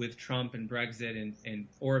with Trump and Brexit and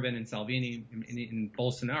Orban and Salvini and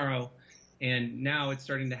Bolsonaro. And now it's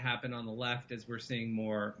starting to happen on the left as we're seeing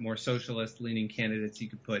more socialist-leaning candidates. You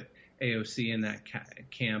could put AOC in that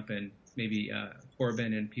camp, and maybe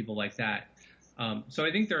Corbyn and people like that. So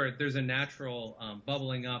I think there's a natural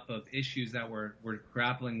bubbling up of issues that we're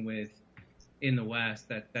grappling with in the West.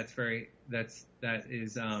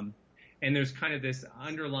 And there's kind of this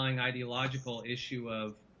underlying ideological issue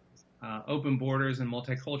of open borders and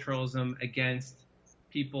multiculturalism against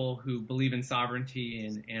people who believe in sovereignty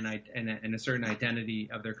and a certain identity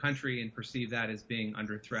of their country and perceive that as being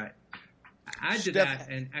under threat. Add to that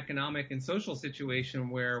an economic and social situation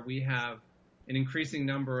where we have an increasing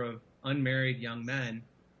number of unmarried young men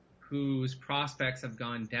whose prospects have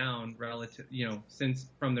gone down since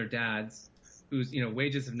from their dads, whose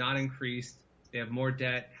wages have not increased, they have more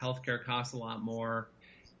debt, healthcare costs a lot more,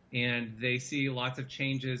 and they see lots of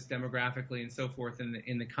changes demographically and so forth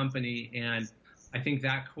in the company. And I think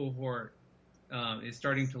that cohort is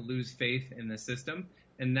starting to lose faith in the system,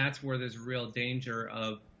 and that's where there's real danger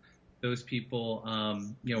of those people,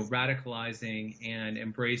 radicalizing and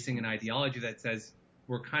embracing an ideology that says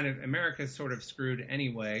America's sort of screwed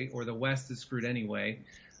anyway, or the West is screwed anyway.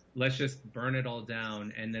 Let's just burn it all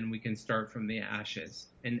down, and then we can start from the ashes.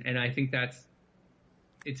 And I think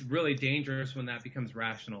it's really dangerous when that becomes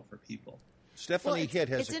rational for people. Stephanie Hitt has a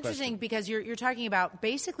question. It's interesting because you're talking about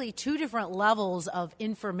basically two different levels of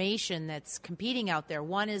information that's competing out there.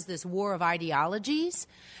 One is this war of ideologies,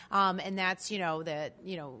 and that's, we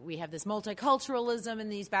have this multiculturalism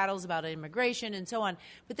and these battles about immigration and so on.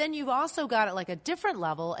 But then you've also got it like a different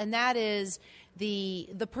level, and that is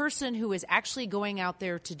the person who is actually going out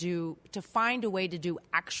there to find a way to do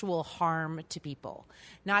actual harm to people,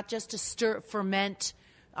 not just to ferment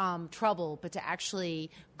trouble, but to actually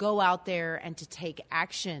go out there and to take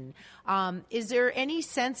action. Is there any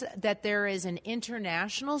sense that there is an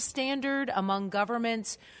international standard among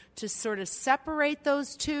governments to sort of separate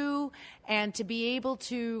those two and to be able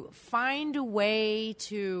to find a way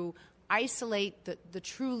to isolate the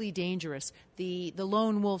truly dangerous, the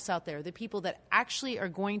lone wolves out there, the people that actually are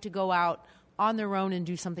going to go out on their own and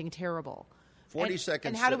do something terrible? 40 seconds.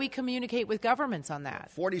 And how do we communicate with governments on that?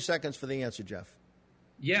 40 seconds for the answer, Jeff.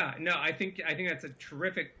 Yeah, no, I think that's a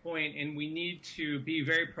terrific point, and we need to be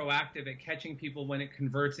very proactive at catching people when it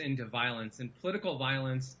converts into violence. And political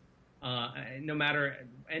violence, no matter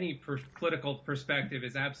any political perspective,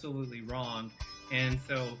 is absolutely wrong. And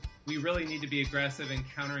so we really need to be aggressive in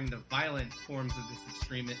countering the violent forms of this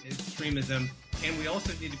extremism. And we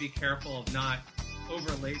also need to be careful of not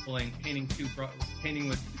over-labeling, painting with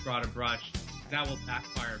too broad a brush. That will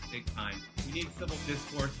backfire big time. We need civil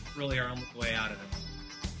discourse. It's really our only way out of it.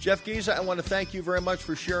 Jeff Giza, I want to thank you very much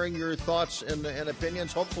for sharing your thoughts and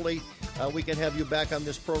opinions. Hopefully, we can have you back on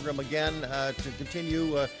this program again to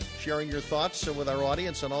continue sharing your thoughts with our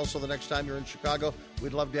audience. And also, the next time you're in Chicago,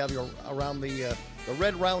 we'd love to have you around the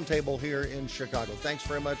Red Round Table here in Chicago. Thanks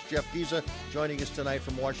very much, Jeff Giza, joining us tonight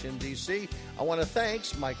from Washington, D.C. I want to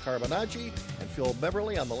thank Mike Carbonaggi and Phil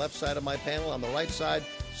Beverly on the left side of my panel. On the right side,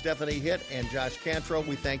 Stephanie Hitt and Josh Cantrell.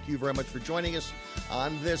 We thank you very much for joining us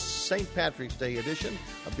on this St. Patrick's Day edition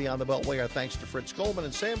of Beyond the Beltway. Our thanks to Fritz Coleman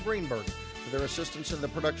and Sam Greenberg for their assistance in the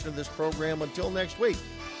production of this program. Until next week,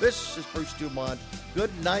 this is Bruce Dumont.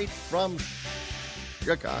 Good night from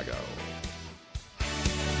Chicago.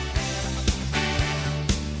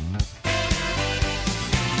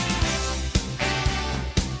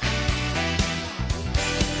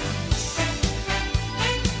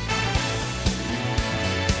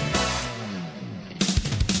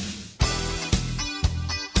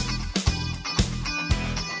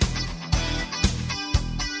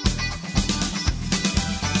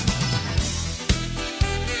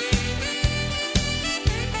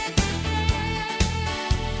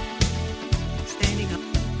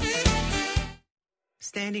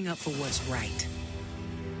 Standing up for what's right,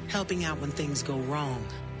 helping out when things go wrong,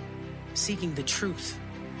 seeking the truth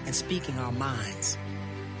and speaking our minds,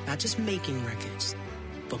 not just making records,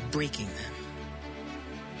 but breaking them.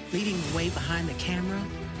 Leading the way behind the camera,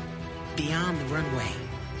 beyond the runway,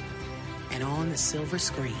 and on the silver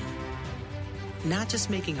screen. Not just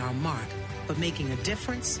making our mark, but making a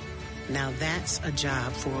difference. Now that's a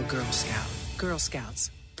job for a Girl Scout. Girl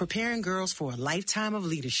Scouts, preparing girls for a lifetime of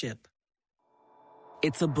leadership.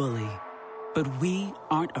 It's a bully, but we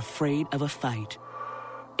aren't afraid of a fight.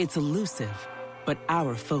 It's elusive, but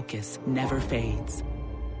our focus never fades.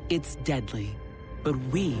 It's deadly, but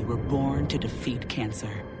we were born to defeat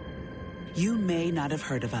cancer. You may not have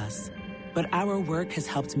heard of us, but our work has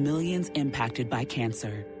helped millions impacted by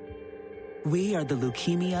cancer. We are the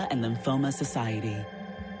Leukemia and Lymphoma Society.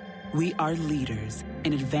 We are leaders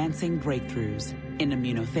in advancing breakthroughs in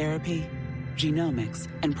immunotherapy, genomics,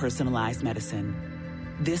 and personalized medicine.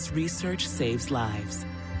 This research saves lives.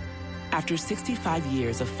 After 65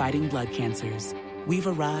 years of fighting blood cancers, we've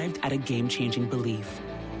arrived at a game-changing belief.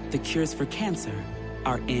 The cures for cancer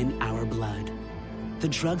are in our blood. The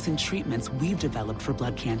drugs and treatments we've developed for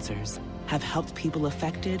blood cancers have helped people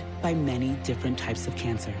affected by many different types of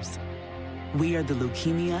cancers. We are the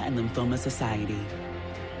Leukemia and Lymphoma Society.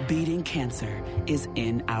 Beating cancer is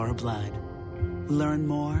in our blood. Learn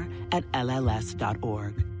more at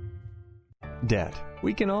LLS.org. Debt.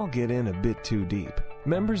 We can all get in a bit too deep.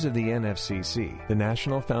 Members of the NFCC, the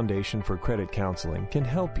National Foundation for Credit Counseling, can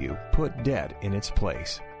help you put debt in its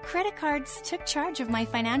place. Credit cards took charge of my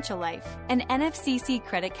financial life. An NFCC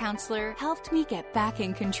credit counselor helped me get back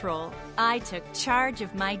in control. I took charge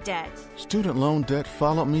of my debt. Student loan debt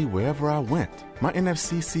followed me wherever I went. My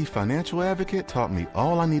NFCC financial advocate taught me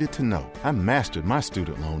all I needed to know. I mastered my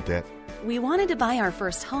student loan debt. We wanted to buy our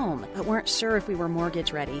first home, but weren't sure if we were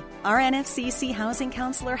mortgage ready. Our NFCC housing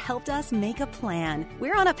counselor helped us make a plan.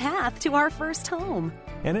 We're on a path to our first home.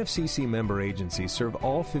 NFCC member agencies serve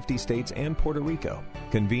all 50 states and Puerto Rico.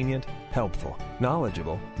 Convenient, helpful,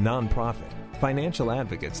 knowledgeable, nonprofit. Financial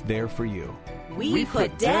advocates there for you. We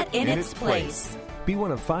put debt in its place. Be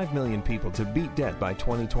one of 5 million people to beat debt by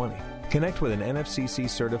 2020. Connect with an NFCC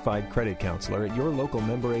certified credit counselor at your local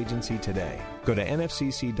member agency today. Go to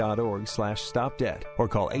nfcc.org/stopdebt or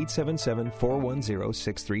call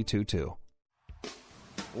 877-410-6322.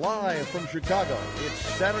 Live from Chicago, it's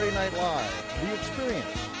Saturday Night Live, The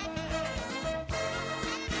Experience.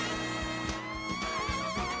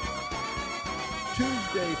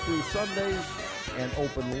 Tuesday through Sundays and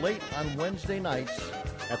open late on Wednesday nights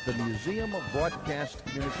at the Museum of Broadcast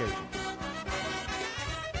Communications.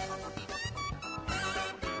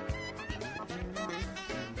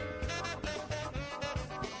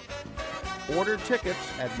 Order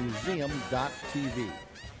tickets at museum.tv.